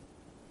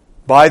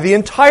by the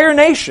entire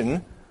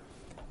nation.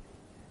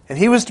 And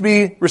he was to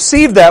be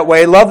received that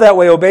way, loved that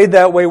way, obeyed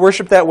that way,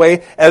 worshipped that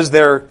way as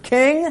their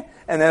king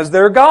and as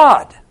their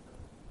God.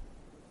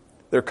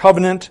 Their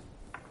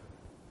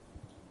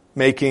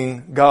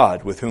covenant-making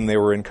God with whom they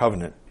were in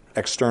covenant,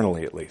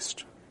 externally at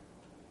least.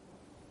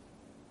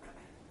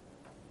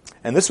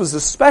 And this was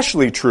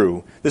especially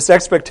true, this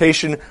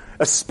expectation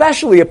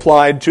especially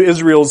applied to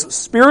Israel's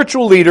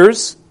spiritual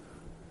leaders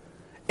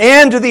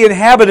and to the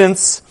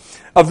inhabitants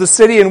of the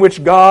city in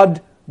which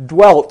God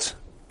dwelt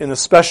in a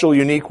special,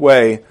 unique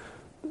way,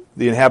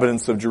 the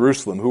inhabitants of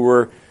Jerusalem,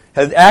 who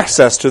had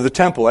access to the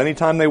temple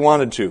anytime they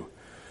wanted to,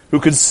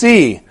 who could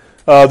see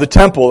the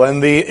temple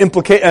and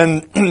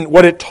and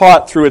what it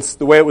taught through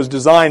the way it was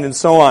designed and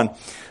so on,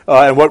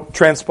 and what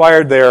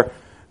transpired there.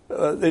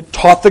 It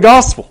taught the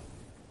gospel,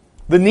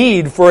 the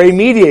need for a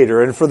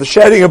mediator and for the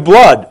shedding of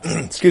blood,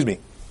 excuse me,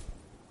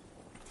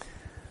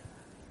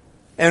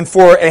 and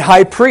for a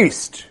high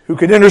priest who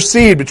could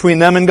intercede between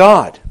them and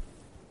God.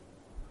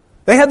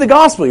 They had the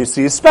gospel, you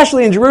see,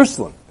 especially in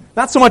Jerusalem.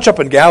 Not so much up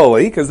in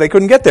Galilee, because they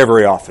couldn't get there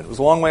very often. It was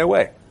a long way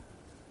away.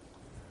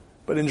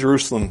 But in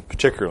Jerusalem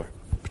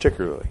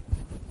particularly.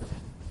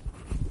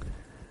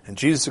 And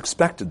Jesus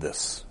expected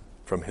this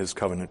from his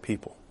covenant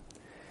people.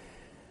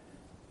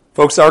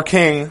 Folks, our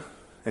King,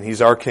 and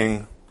he's our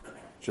King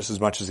just as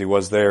much as he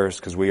was theirs,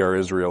 because we are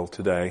Israel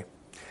today.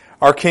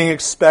 Our King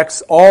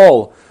expects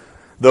all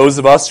those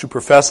of us who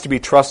profess to be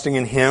trusting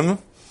in him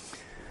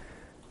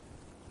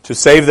to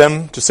save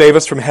them, to save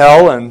us from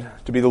hell, and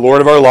to be the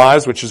Lord of our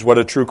lives, which is what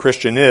a true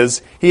Christian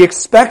is. He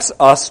expects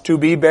us to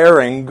be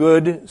bearing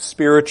good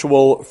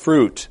spiritual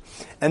fruit,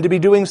 and to be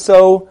doing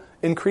so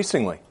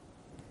increasingly.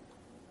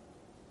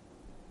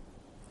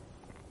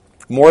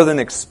 More than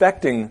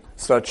expecting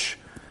such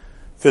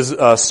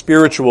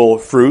spiritual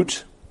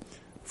fruit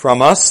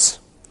from us,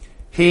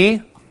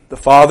 he, the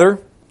Father,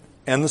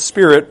 and the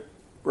Spirit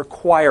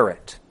require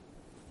it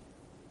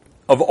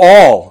of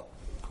all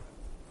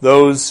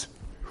those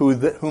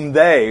whom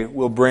they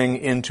will bring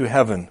into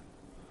heaven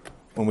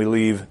when we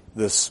leave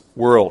this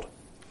world.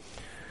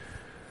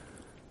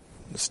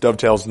 This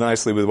dovetails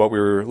nicely with what we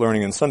were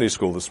learning in Sunday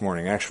school this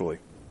morning, actually.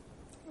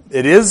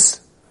 It is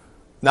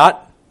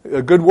not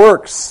good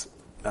works.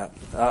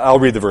 I'll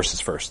read the verses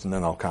first, and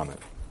then I'll comment.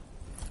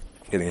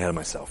 Getting ahead of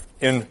myself.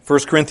 In 1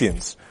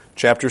 Corinthians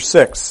chapter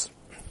 6,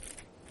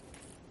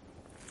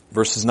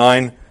 verses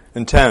 9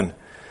 and 10,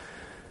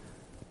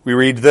 we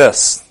read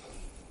this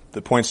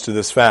that points to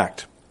this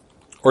fact.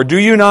 Or do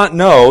you not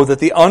know that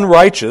the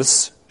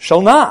unrighteous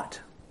shall not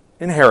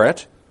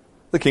inherit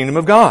the kingdom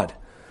of God?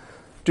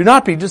 Do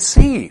not be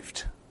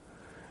deceived.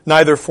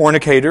 Neither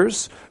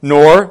fornicators,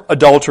 nor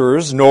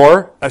adulterers,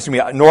 nor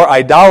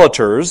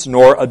idolaters,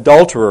 nor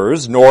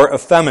adulterers, nor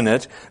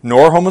effeminate,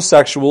 nor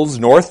homosexuals,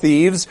 nor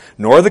thieves,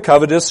 nor the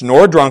covetous,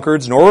 nor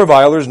drunkards, nor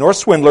revilers, nor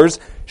swindlers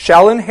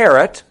shall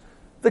inherit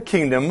the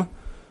kingdom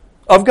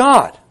of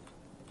God.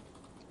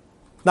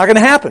 Not going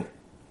to happen.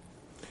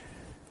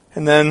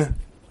 And then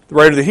the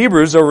writer of the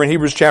Hebrews, over in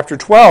Hebrews chapter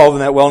 12, in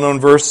that well-known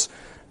verse,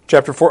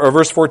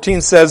 verse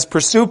 14 says,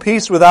 pursue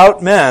peace with all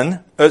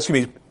men,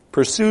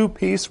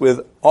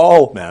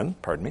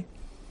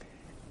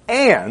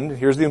 and,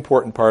 here's the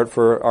important part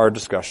for our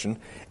discussion,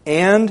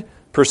 and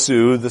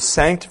pursue the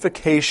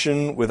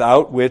sanctification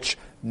without which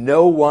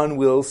no one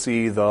will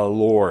see the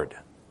Lord.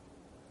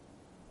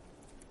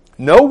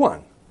 No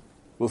one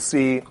will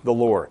see the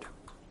Lord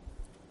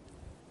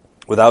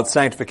without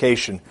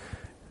sanctification,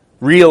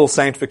 real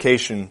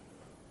sanctification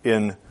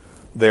in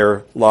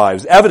their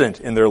lives, evident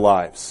in their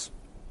lives.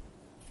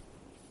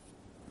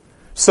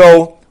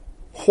 So,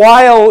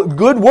 while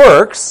good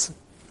works,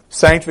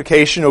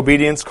 sanctification,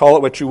 obedience, call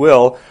it what you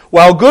will,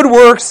 while good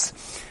works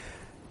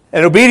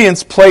and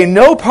obedience play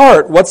no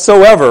part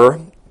whatsoever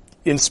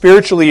in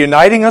spiritually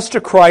uniting us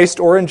to Christ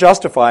or in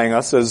justifying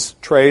us, as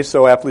Trey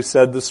so aptly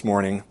said this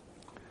morning,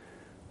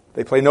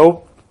 they play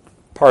no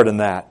part in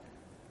that.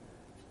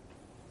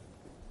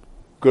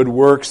 Good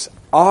works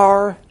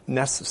are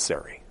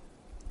necessary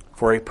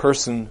for a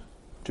person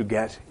to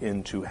get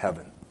into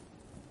heaven.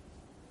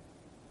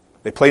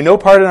 They play no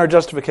part in our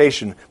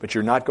justification, but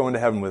you're not going to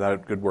heaven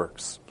without good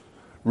works.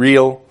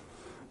 Real,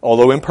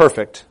 although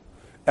imperfect,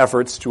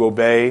 efforts to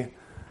obey,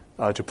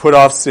 to put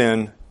off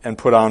sin and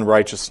put on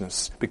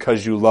righteousness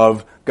because you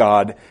love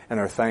God and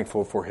are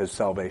thankful for His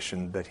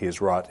salvation that He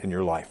has wrought in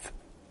your life.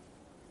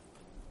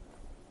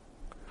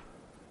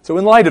 So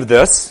in light of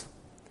this,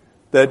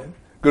 that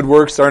good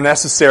works are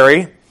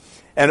necessary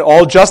and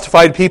all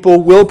justified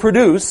people will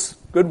produce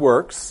good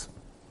works,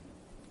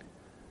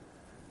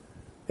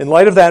 in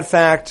light of that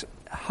fact,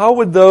 how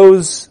would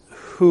those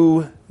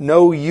who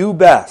know you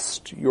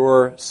best,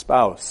 your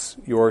spouse,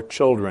 your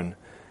children,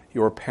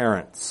 your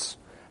parents,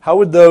 how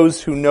would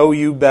those who know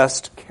you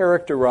best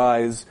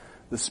characterize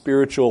the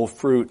spiritual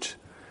fruit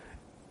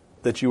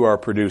that you are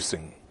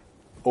producing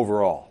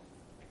overall?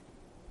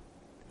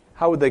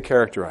 How would they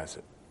characterize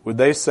it? Would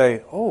they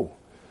say, oh,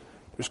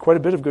 there's quite a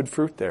bit of good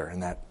fruit there in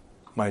that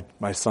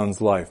my son's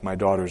life, my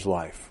daughter's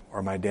life,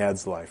 or my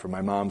dad's life, or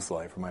my mom's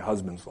life, or my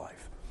husband's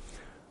life,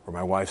 or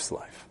my wife's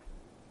life?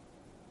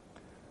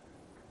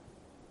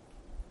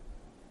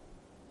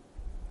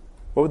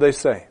 What would they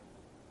say?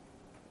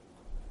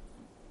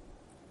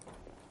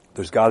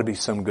 There's got to be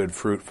some good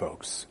fruit,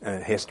 folks, and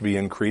it has to be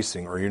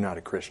increasing or you're not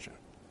a Christian.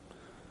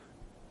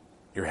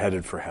 You're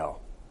headed for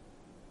hell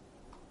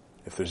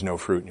if there's no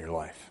fruit in your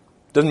life.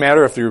 Doesn't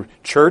matter if you're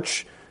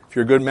church, if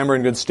you're a good member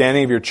in good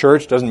standing of your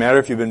church. Doesn't matter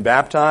if you've been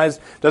baptized.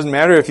 Doesn't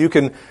matter if you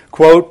can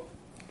quote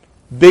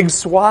big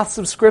swaths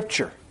of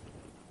Scripture.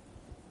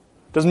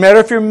 Doesn't matter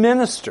if you're a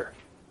minister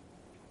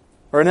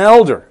or an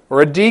elder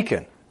or a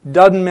deacon.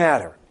 Doesn't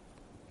matter.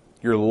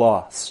 You're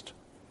lost.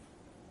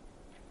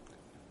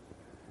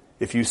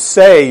 If you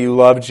say you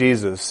love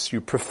Jesus,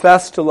 you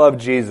profess to love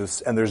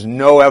Jesus, and there's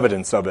no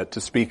evidence of it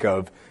to speak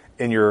of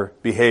in your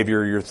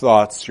behavior, your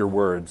thoughts, your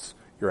words,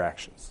 your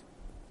actions.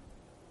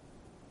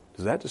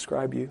 Does that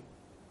describe you?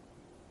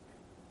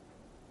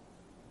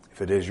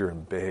 If it is, you're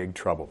in big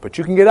trouble. But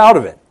you can get out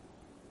of it.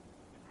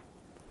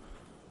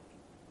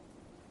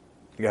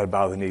 You got to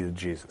bow the knee to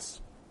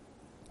Jesus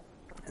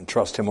and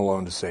trust Him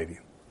alone to save you.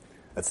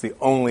 That's the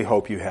only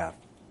hope you have.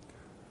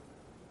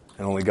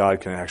 And only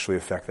God can actually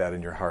affect that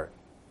in your heart.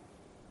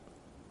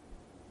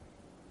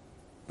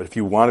 But if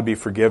you want to be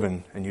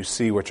forgiven and you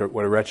see what a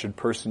wretched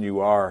person you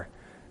are,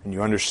 and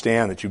you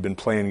understand that you've been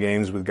playing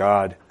games with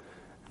God,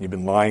 and you've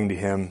been lying to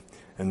Him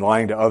and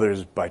lying to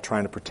others by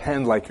trying to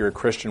pretend like you're a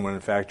Christian when in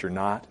fact you're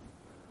not,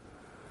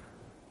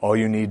 all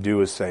you need to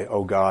do is say,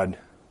 oh God,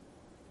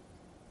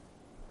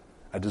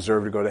 I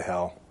deserve to go to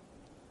hell.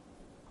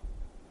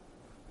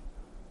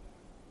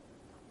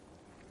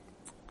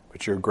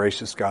 But you're a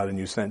gracious God and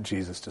you sent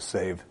Jesus to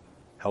save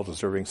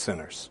hell-deserving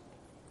sinners.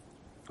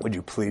 Would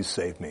you please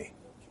save me?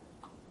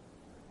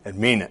 And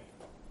mean it.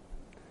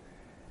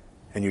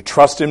 And you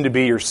trust Him to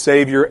be your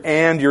Savior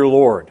and your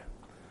Lord.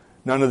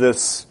 None of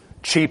this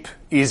cheap,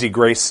 easy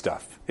grace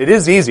stuff. It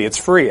is easy. It's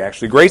free,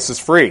 actually. Grace is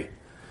free.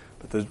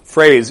 But the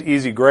phrase,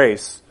 easy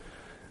grace,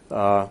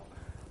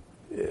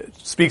 it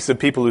speaks of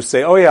people who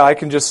say, oh yeah, I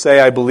can just say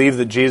I believe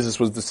that Jesus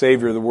was the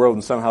Savior of the world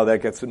and somehow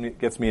that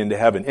gets me into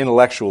heaven.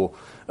 Intellectual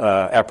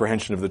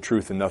apprehension of the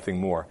truth and nothing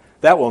more.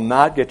 That will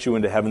not get you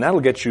into heaven. That will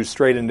get you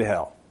straight into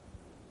hell.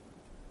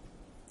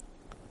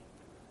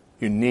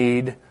 You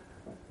need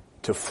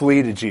to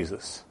flee to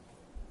Jesus.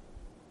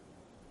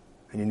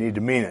 And you need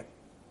to mean it.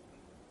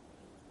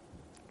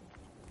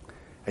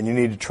 And you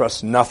need to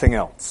trust nothing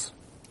else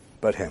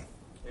but Him.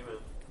 Amen.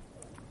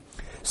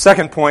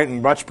 Second point,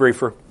 and much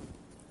briefer.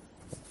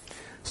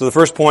 So the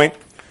first point,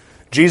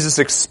 Jesus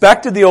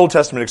expected the Old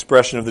Testament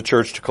expression of the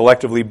church to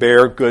collectively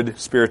bear good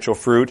spiritual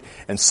fruit.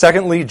 And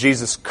secondly,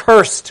 Jesus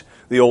cursed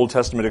the Old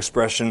Testament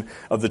expression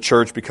of the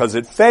church because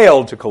it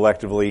failed to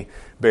collectively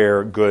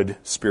bear good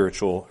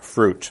spiritual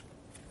fruit.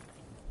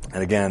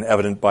 And again,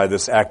 evident by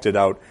this acted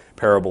out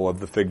parable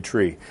of the fig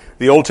tree.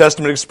 The Old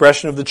Testament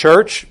expression of the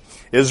church,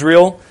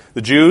 Israel,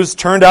 the Jews,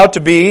 turned out to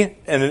be,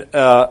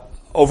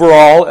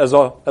 overall, as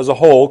a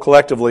whole,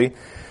 collectively,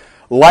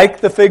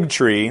 like the fig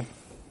tree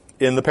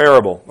in the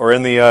parable, or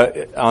in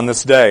the on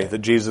this day that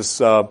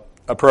Jesus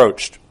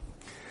approached.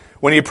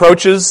 When He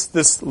approaches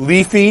this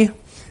leafy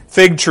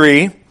fig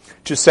tree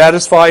to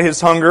satisfy His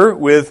hunger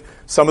with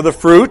some of the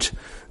fruit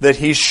that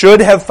He should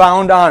have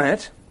found on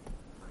it,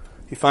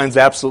 he finds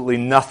absolutely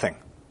nothing.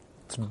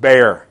 It's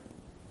bare.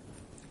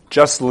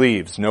 Just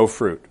leaves, no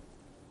fruit.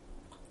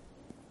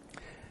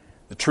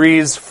 The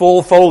tree's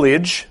full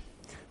foliage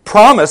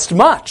promised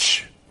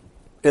much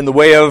in the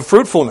way of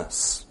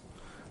fruitfulness.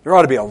 There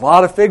ought to be a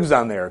lot of figs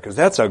on there because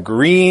that's a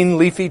green,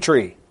 leafy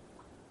tree.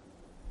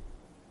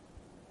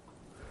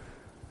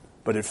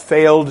 But it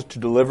failed to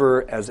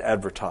deliver as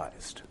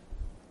advertised.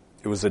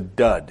 It was a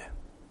dud.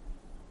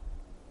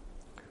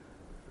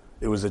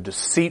 It was a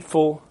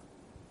deceitful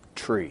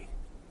tree,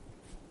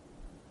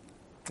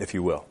 if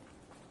you will.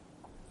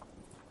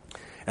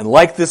 And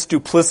like this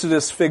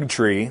duplicitous fig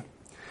tree,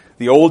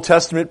 the Old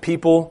Testament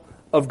people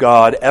of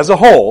God as a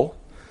whole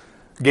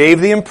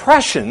gave the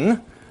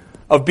impression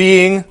of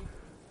being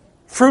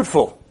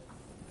fruitful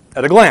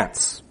at a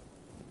glance.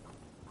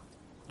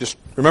 Just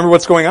remember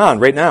what's going on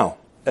right now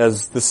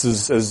as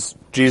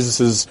Jesus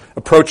is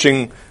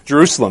approaching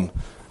Jerusalem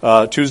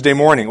Tuesday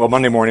morning,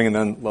 Monday morning and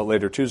then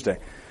later Tuesday.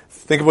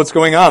 Think of what's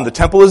going on. The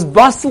temple is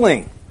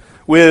bustling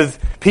with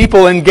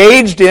people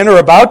engaged in or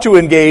about to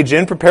engage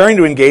in, preparing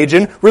to engage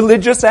in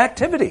religious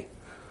activity.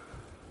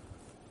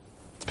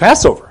 It's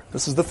Passover.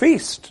 This is the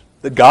feast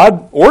that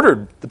God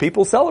ordered the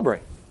people to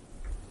celebrate.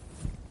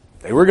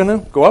 They were going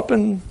to go up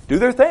and do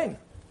their thing.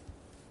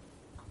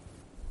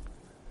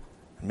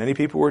 And many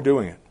people were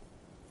doing it.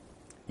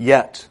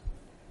 Yet,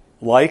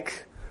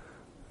 like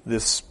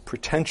this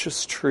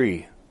pretentious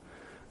tree,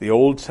 the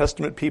Old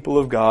Testament people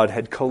of God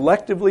had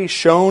collectively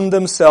shown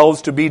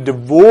themselves to be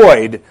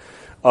devoid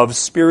of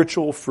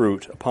spiritual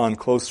fruit upon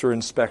closer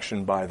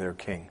inspection by their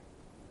king.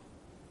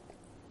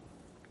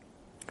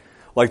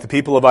 Like the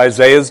people of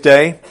Isaiah's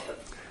day,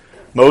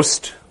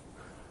 most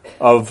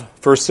of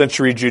first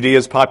century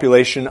Judea's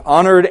population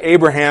honored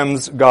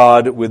Abraham's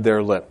God with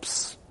their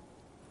lips,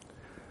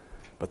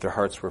 but their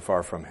hearts were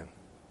far from him.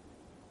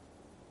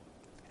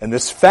 And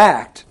this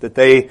fact that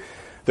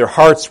their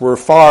hearts were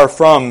far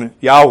from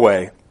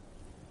Yahweh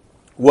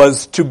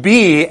was to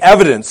be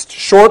evidenced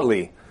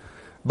shortly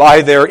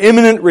by their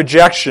imminent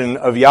rejection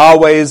of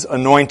Yahweh's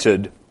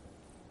anointed,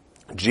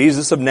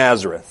 Jesus of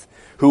Nazareth,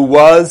 who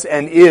was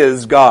and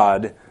is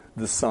God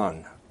the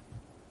Son.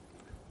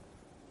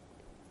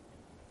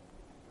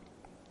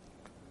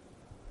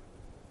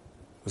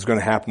 It was going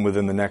to happen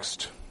within the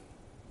next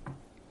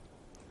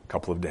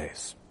couple of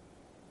days.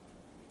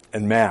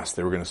 En masse,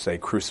 they were going to say,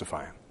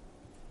 crucify him.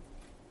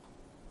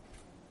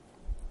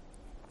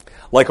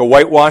 Like a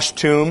whitewashed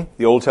tomb,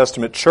 the Old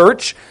Testament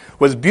church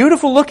was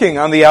beautiful looking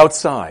on the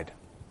outside.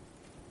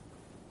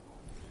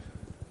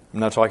 I'm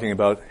not talking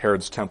about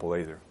Herod's temple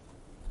either.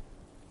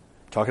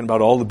 I'm talking about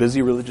all the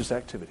busy religious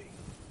activity.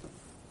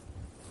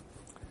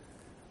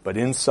 But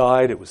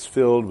inside it was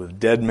filled with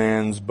dead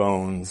man's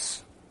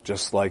bones,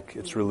 just like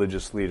its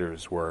religious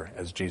leaders were,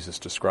 as Jesus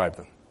described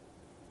them.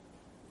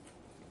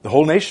 The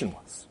whole nation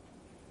was.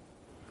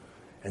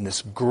 And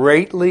this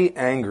greatly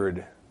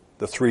angered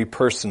the three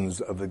persons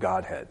of the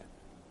Godhead.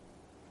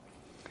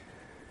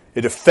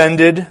 It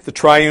offended the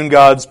triune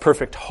God's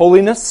perfect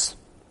holiness,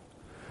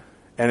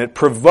 and it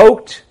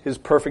provoked his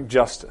perfect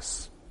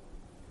justice.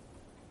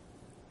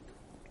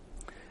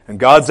 And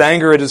God's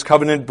anger at his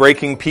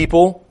covenant-breaking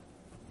people,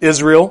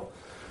 Israel,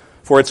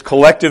 for its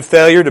collective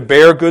failure to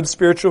bear good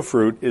spiritual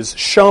fruit is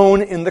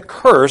shown in the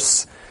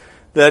curse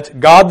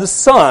that God the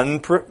Son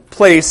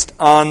placed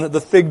on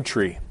the fig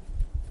tree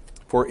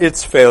for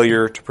its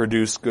failure to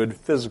produce good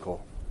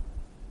physical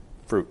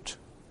fruit.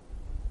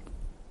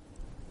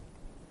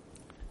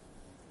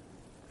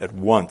 At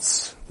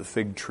once the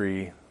fig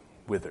tree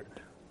withered.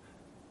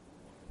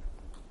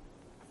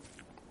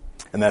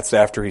 And that's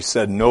after he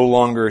said, "No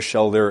longer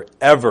shall there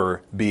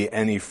ever be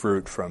any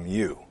fruit from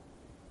you."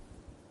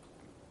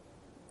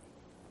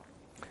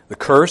 The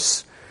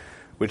curse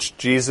which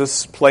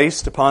Jesus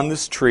placed upon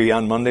this tree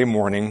on Monday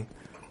morning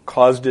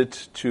caused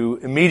it to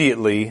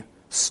immediately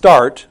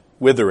start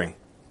withering.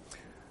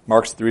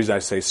 The reason I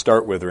say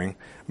start withering,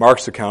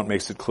 Mark's account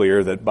makes it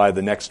clear that by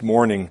the next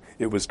morning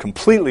it was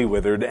completely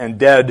withered and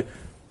dead,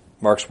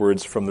 Mark's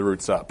words, from the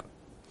roots up.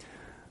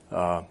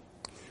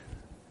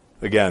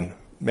 Again,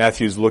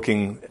 Matthew's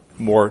looking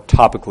more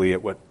topically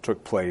at what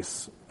took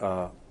place.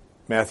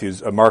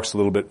 Mark's a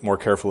little bit more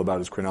careful about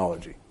his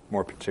chronology,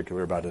 more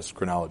particular about his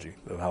chronology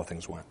of how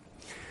things went.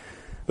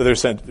 But they're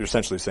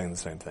essentially saying the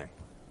same thing.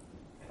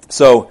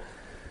 So,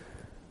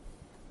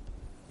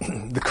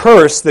 the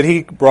curse that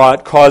he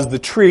brought caused the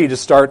tree to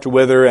start to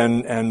wither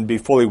and be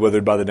fully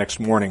withered by the next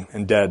morning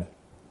and dead.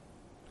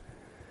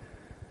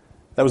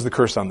 That was the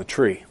curse on the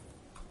tree.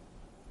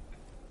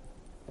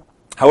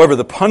 However,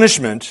 the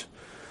punishment,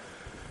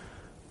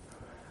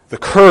 the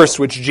curse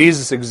which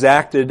Jesus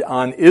exacted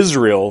on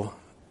Israel,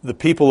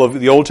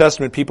 the Old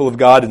Testament people of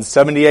God in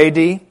 70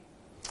 AD,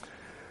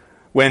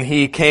 when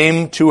he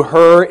came to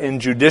her in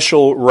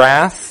judicial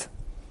wrath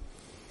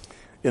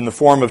in the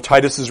form of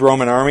Titus's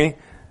Roman army,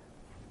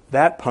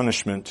 that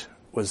punishment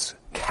was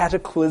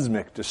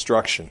cataclysmic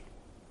destruction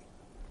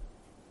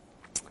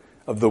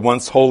of the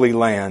once holy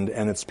land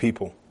and its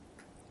people.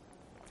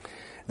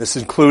 This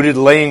included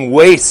laying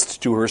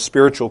waste to her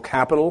spiritual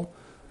capital,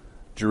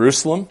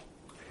 Jerusalem,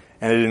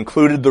 And it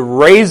included the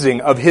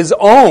raising of his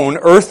own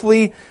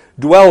earthly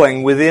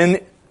dwelling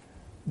within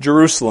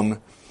Jerusalem,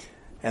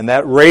 and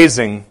that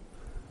raising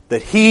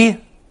that he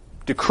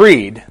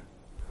decreed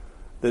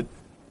that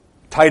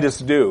Titus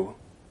do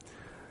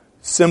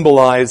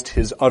symbolized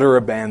his utter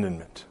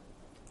abandonment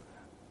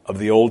of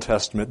the Old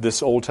Testament,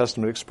 this Old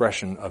Testament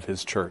expression of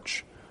his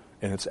church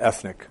in its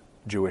ethnic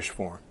Jewish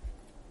form.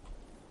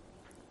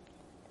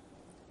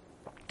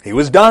 He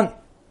was done.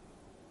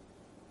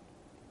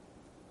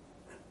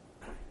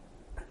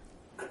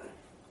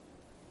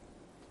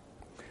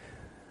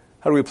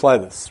 How do we apply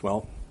this?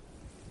 Well,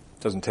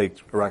 it doesn't take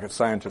a rocket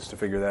scientist to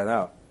figure that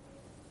out.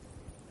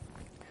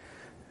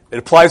 It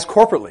applies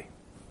corporately,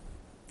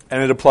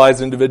 and it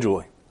applies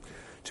individually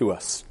to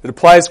us. It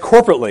applies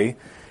corporately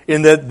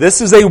in that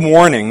this is a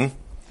warning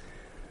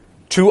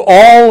to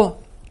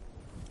all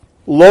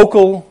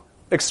local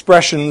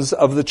expressions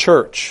of the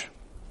church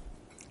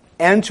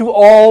and to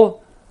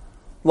all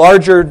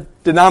larger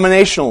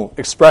denominational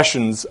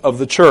expressions of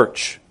the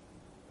church.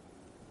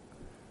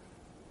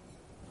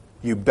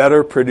 You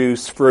better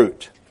produce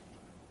fruit.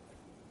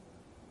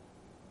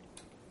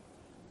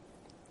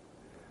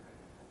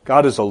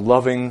 God is a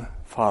loving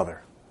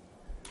Father,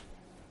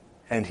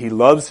 and He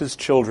loves His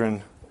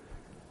children,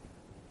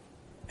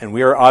 and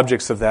we are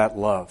objects of that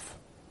love.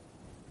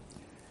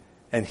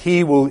 And He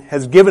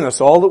has given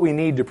us all that we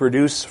need to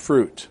produce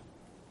fruit.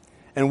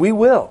 And we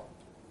will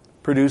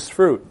produce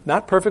fruit.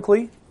 Not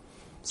perfectly.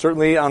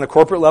 Certainly on a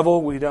corporate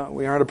level, we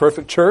aren't a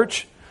perfect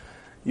church.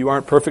 You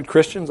aren't perfect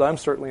Christians. I'm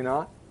certainly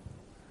not.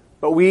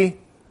 But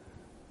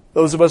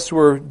those of us who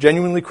are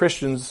genuinely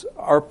Christians,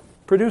 are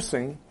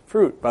producing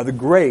fruit by the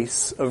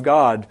grace of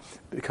God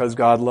because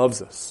God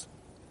loves us.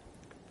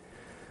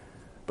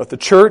 But the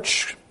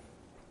church,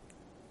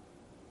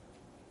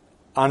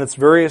 on its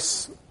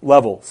various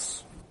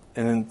levels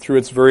and through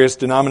its various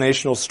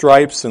denominational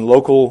stripes and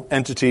local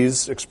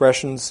entities,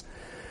 expressions,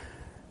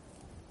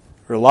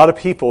 there are a lot of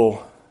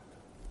people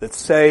that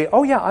say,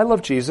 oh yeah, I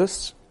love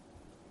Jesus.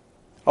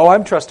 Oh,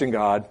 I'm trusting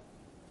God.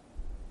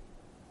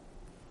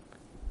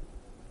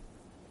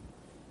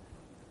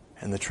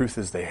 And the truth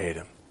is they hate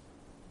Him.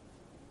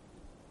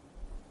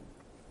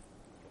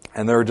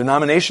 And there are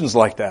denominations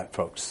like that,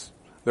 folks.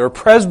 There are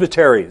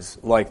presbyteries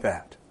like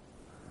that.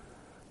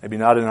 Maybe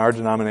not in our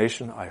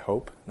denomination, I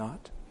hope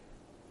not.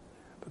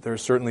 But there are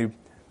certainly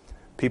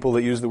people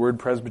that use the word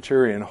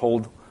Presbyterian,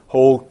 hold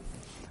whole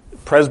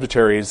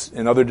presbyteries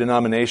in other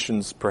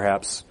denominations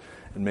perhaps,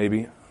 and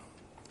maybe,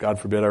 God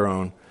forbid, our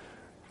own,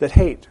 that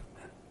hate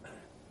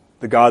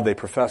the God they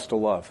profess to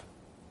love,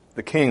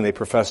 the King they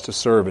profess to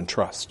serve and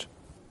trust.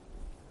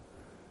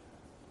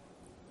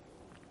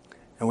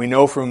 And we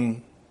know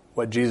from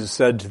what Jesus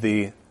said to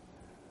the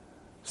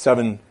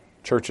 7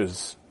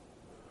 churches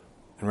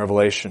in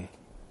Revelation,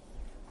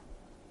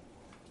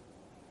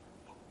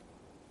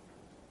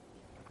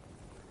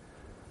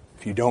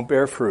 if you don't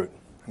bear fruit,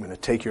 I'm going to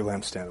take your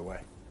lampstand away.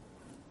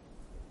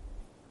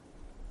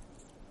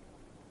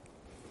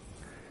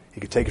 He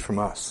could take it from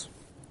us.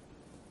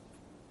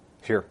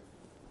 Here.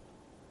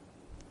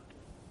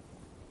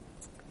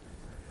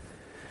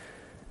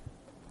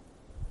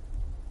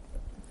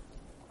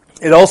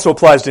 It also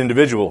applies to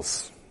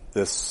individuals,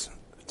 this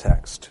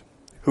text,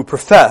 who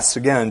profess,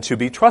 again, to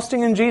be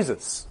trusting in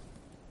Jesus,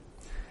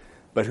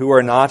 but who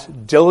are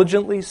not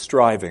diligently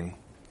striving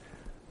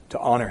to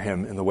honor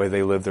Him in the way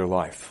they live their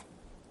life.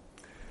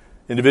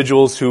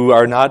 Individuals who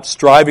are not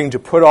striving to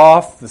put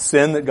off the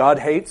sin that God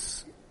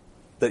hates,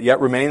 that yet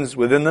remains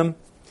within them,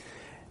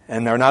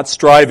 and are not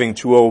striving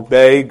to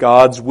obey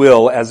God's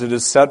will as it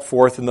is set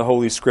forth in the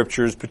Holy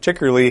Scriptures,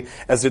 particularly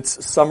as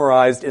it's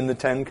summarized in the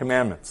 10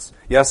 Commandments.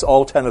 Yes,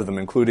 all 10 of them,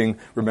 including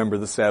remember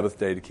the Sabbath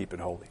day to keep it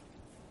holy.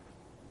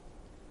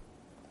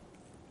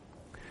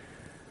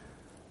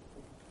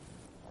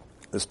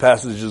 This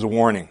passage is a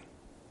warning.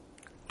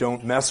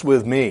 Don't mess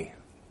with me.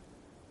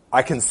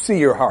 I can see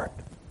your heart.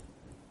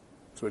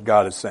 That's what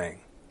God is saying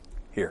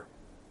here.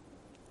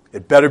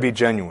 It better be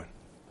genuine.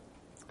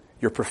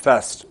 Your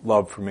professed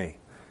love for me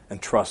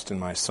and trust in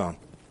my Son.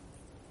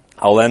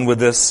 I'll end with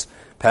this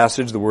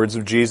passage, the words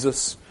of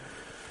Jesus.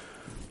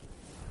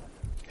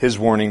 His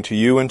warning to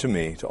you and to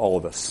me, to all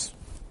of us.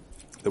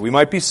 That we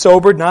might be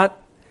sobered, not,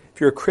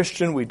 if you're a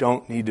Christian, we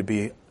don't need to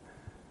be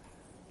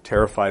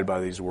terrified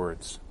by these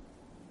words.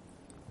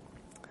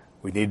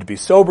 We need to be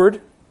sobered,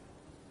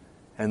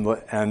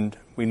 and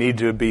we need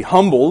to be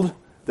humbled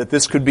that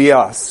this could be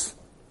us.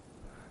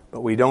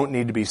 But we don't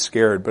need to be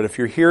scared. But if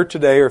you're here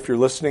today, or if you're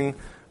listening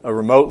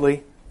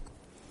remotely,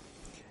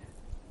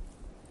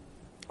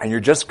 and you're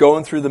just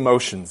going through the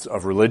motions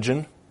of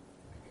religion,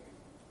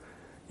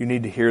 you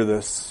need to hear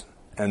this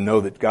and know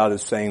that God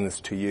is saying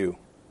this to you.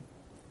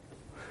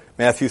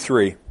 Matthew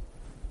 3.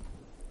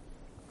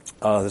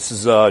 This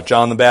is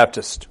John the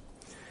Baptist.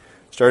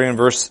 Starting in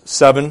verse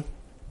 7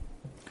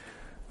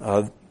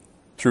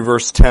 through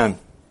verse 10.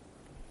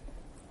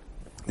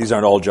 These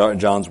aren't all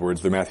John's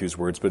words, they're Matthew's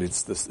words, but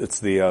it's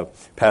the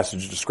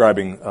passage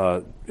describing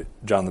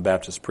John the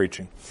Baptist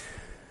preaching.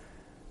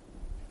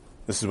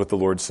 This is what the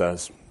Lord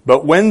says.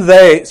 But when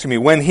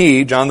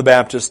he, John the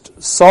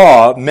Baptist,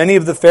 saw many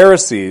of the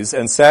Pharisees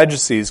and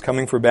Sadducees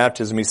coming for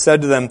baptism, he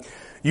said to them,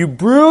 "You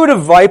brood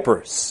of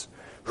vipers,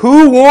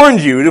 who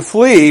warned you to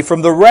flee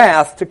from the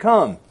wrath to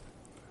come?"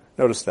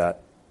 Notice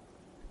that.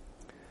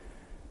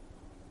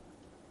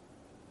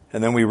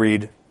 And then we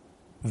read,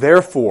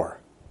 "Therefore,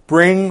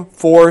 bring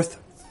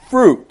forth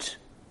fruit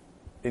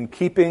in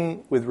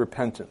keeping with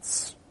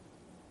repentance.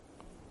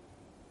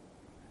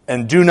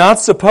 And do not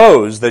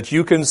suppose that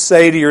you can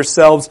say to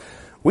yourselves,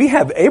 'We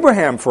have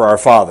Abraham for our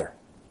father.'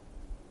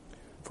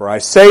 For I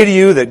say to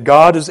you that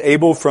God is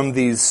able from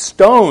these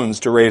stones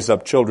to raise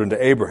up children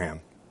to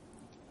Abraham."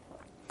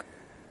 I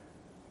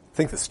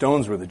think the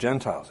stones were the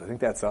Gentiles. I think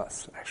that's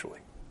us, actually.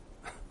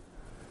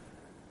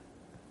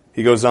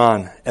 He goes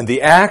on, "And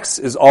the axe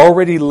is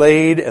already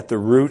laid at the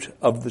root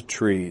of the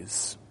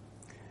trees.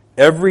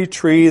 Every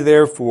tree,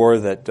 therefore,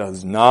 that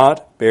does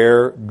not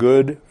bear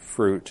good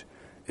fruit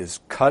is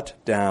cut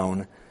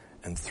down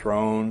and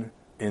thrown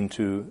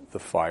into the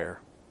fire."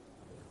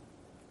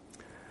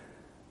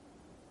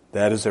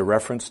 That is a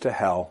reference to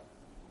hell,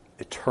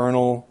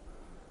 eternal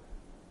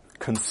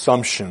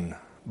consumption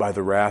by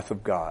the wrath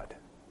of God.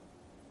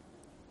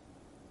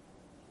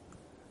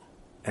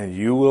 And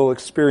you will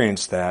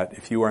experience that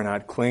if you are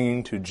not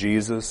clinging to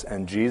Jesus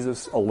and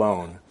Jesus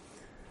alone.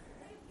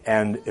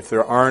 And if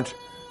there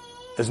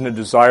isn't a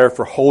desire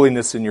for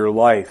holiness in your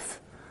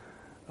life,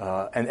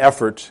 an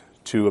effort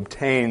to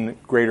obtain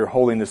greater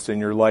holiness in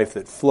your life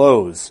that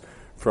flows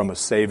from a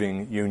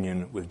saving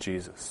union with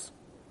Jesus.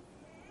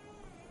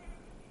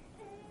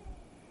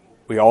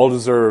 We all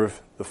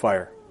deserve the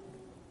fire.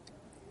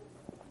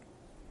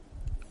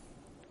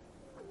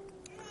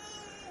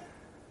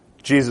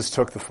 Jesus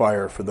took the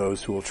fire for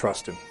those who will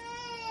trust Him.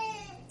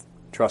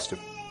 Trust Him.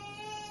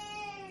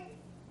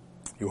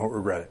 You won't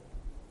regret it.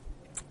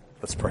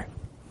 Let's pray.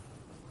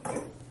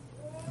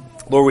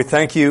 Lord, we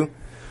thank You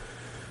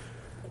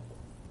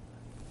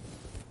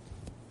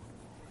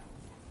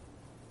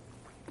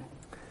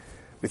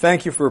We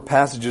thank You for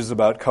passages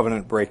about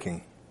covenant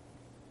breaking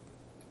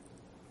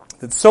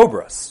that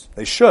sober us.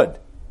 They should.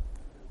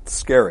 It's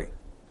scary.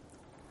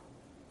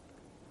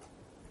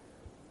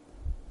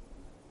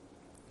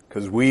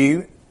 Because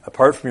we,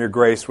 apart from Your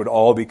grace, would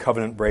all be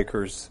covenant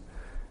breakers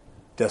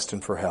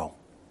destined for hell,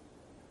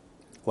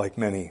 like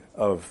many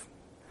of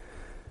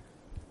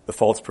the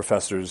false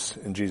professors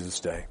in Jesus'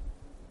 day.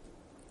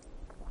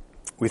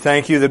 We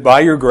thank You that by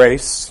Your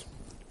grace,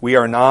 we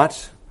are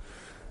not,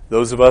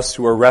 those of us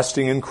who are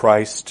resting in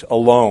Christ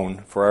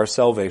alone for our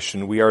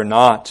salvation, we are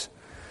not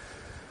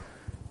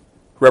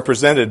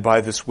represented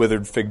by this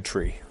withered fig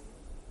tree.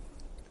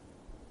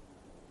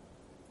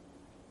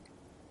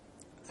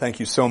 Thank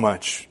You so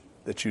much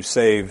that You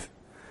save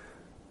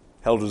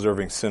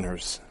hell-deserving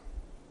sinners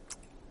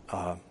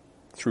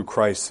through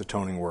Christ's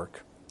atoning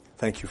work.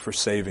 Thank You for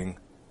saving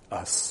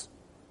us.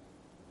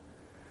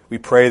 We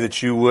pray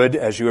that You would,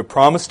 as You have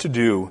promised to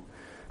do,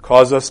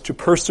 cause us to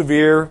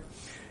persevere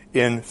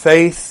in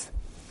faith,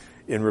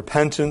 in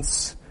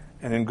repentance,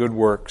 and in good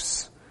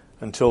works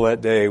until that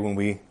day when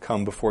we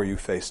come before You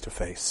face to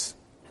face.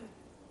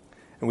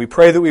 And we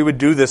pray that we would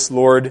do this,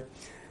 Lord,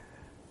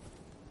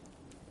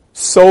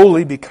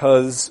 solely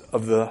because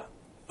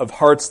of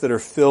hearts that are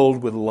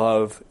filled with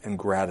love and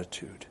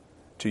gratitude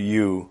to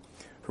You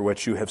for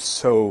what You have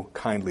so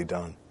kindly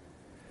done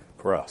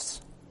for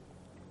us.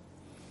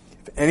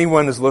 If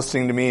anyone is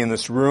listening to me in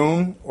this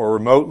room or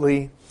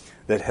remotely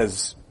that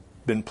has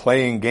been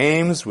playing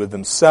games with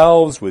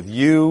themselves, with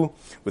You,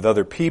 with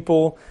other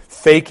people,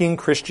 faking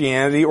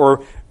Christianity,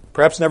 or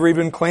perhaps never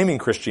even claiming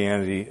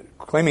Christianity,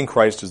 claiming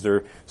Christ as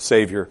their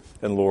Savior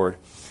and Lord,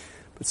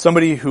 but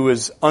somebody who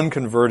is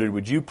unconverted,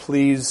 would You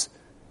please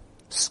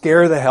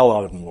scare the hell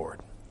out of them, Lord?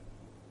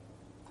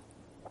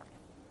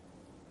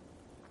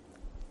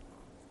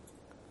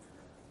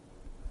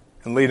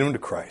 And lead them to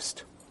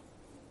Christ.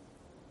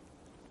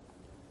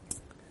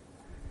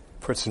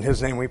 For it's in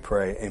His name we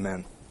pray.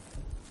 Amen.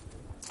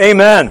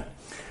 Amen.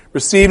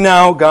 Receive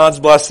now God's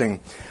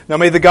blessing. Now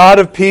may the God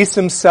of peace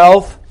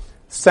Himself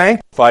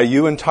sanctify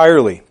you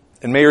entirely,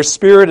 and may your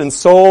spirit and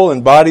soul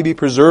and body be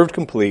preserved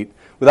complete,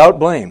 without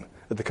blame,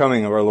 at the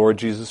coming of our Lord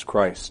Jesus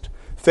Christ.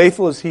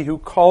 Faithful is He who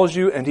calls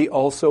you, and He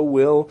also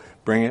will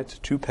bring it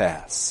to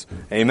pass.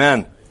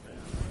 Amen.